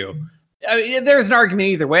implanted into you. I mean, there's an argument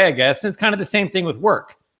either way, I guess. And it's kind of the same thing with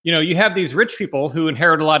work. You have these rich people who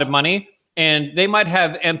inherit a lot of money, and they might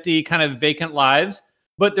have empty, kind of vacant lives,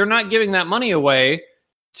 but they're not giving that money away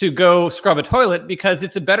to go scrub a toilet because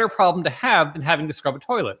it's a better problem to have than having to scrub a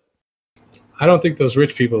toilet. I don't think those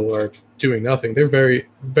rich people are doing nothing. They're very,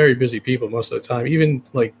 very busy people most of the time. Even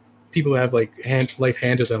like people who have like life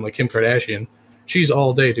handed them, like Kim Kardashian. She's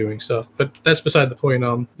all day doing stuff, but that's beside the point.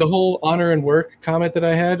 The whole honor and work comment that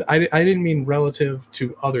I had, I didn't mean relative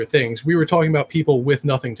to other things. We were talking about people with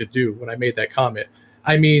nothing to do when I made that comment.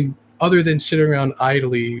 I mean, other than sitting around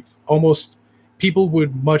idly, almost people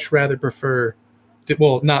would much rather prefer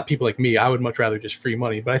well, not people like me. I would much rather just free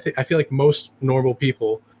money, but I feel like most normal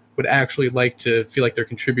people would actually like to feel like they're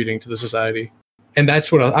contributing to the society. And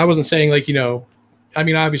that's what I wasn't saying, like, I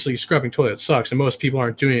mean, obviously scrubbing toilets sucks, and most people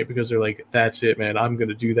aren't doing it because they're like, that's it, man, I'm going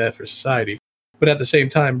to do that for society. But at the same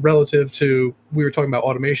time, relative to, we were talking about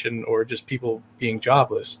automation or just people being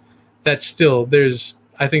jobless, that's still,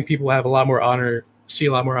 I think people have see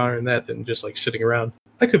a lot more honor in that than just like sitting around.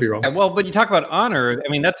 I could be wrong. Yeah, well, but you talk about honor.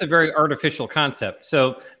 I mean, that's a very artificial concept.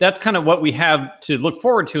 So that's kind of what we have to look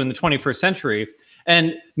forward to in the 21st century.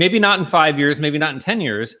 And maybe not in 5 years, maybe not in 10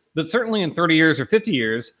 years, but certainly in 30 years or 50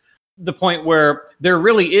 years, the point where there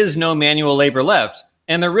really is no manual labor left.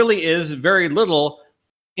 And there really is very little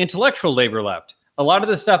intellectual labor left. A lot of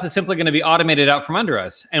this stuff is simply going to be automated out from under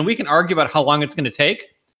us. And we can argue about how long it's going to take,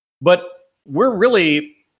 but we're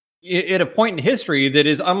really at a point in history that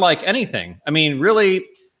is unlike anything. I mean, really,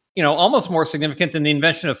 almost more significant than the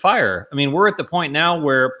invention of fire. I mean, we're at the point now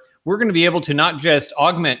where we're going to be able to not just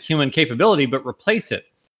augment human capability, but replace it.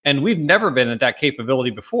 And we've never been at that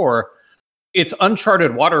capability before. It's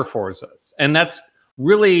uncharted water for us. And that's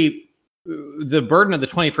really the burden of the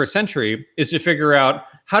 21st century, is to figure out,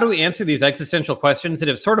 how do we answer these existential questions that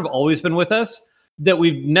have sort of always been with us, that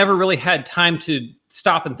we've never really had time to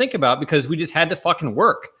stop and think about because we just had to fucking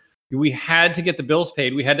work. We had to get the bills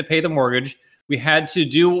paid. We had to pay the mortgage. We had to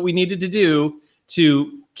do what we needed to do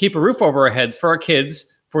to keep a roof over our heads for our kids,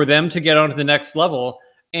 for them to get on to the next level.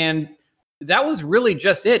 And that was really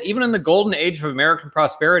just it. Even in the golden age of American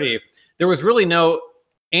prosperity, there was really no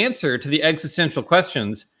answer to the existential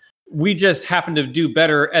questions. We just happened to do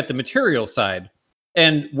better at the material side.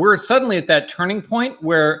 And we're suddenly at that turning point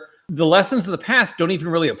where the lessons of the past don't even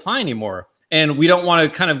really apply anymore. And we don't want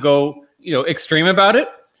to kind of go, extreme about it,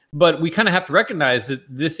 but we kind of have to recognize that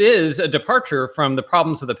this is a departure from the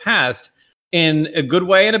problems of the past in a good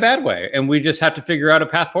way and a bad way. And we just have to figure out a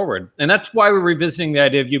path forward. And that's why we're revisiting the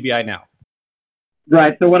idea of UBI now.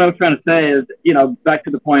 Right. So what I was trying to say is, back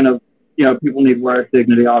to the point of, people need work,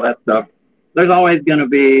 dignity, all that stuff. There's always going to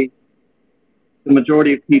be the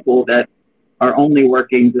majority of people that are only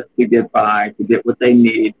working just to get by, to get what they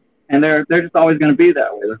need. And they're just always going to be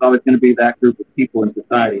that way. There's always going to be that group of people in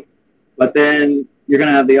society. But then you're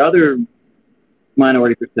going to have the other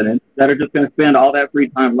minority percentage that are just going to spend all that free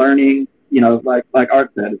time learning, like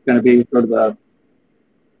Art said, it's going to be sort of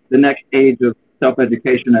the next age of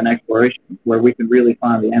self-education and exploration, where we can really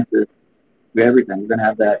find the answers to everything. We're going to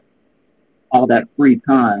have all that free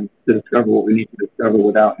time to discover what we need to discover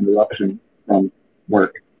without interruption from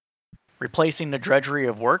work. Replacing the drudgery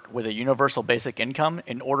of work with a universal basic income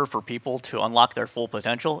in order for people to unlock their full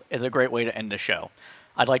potential is a great way to end the show.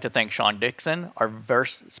 I'd like to thank Shawn Dixon, our very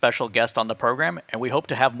special guest on the program, and we hope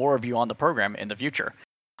to have more of you on the program in the future.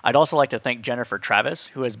 I'd also like to thank Jennifer Travis,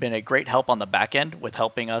 who has been a great help on the back end with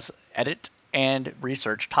helping us edit and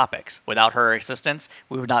research topics. Without her assistance,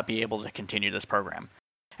 we would not be able to continue this program.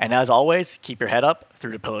 And as always, keep your head up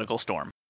through the political storm.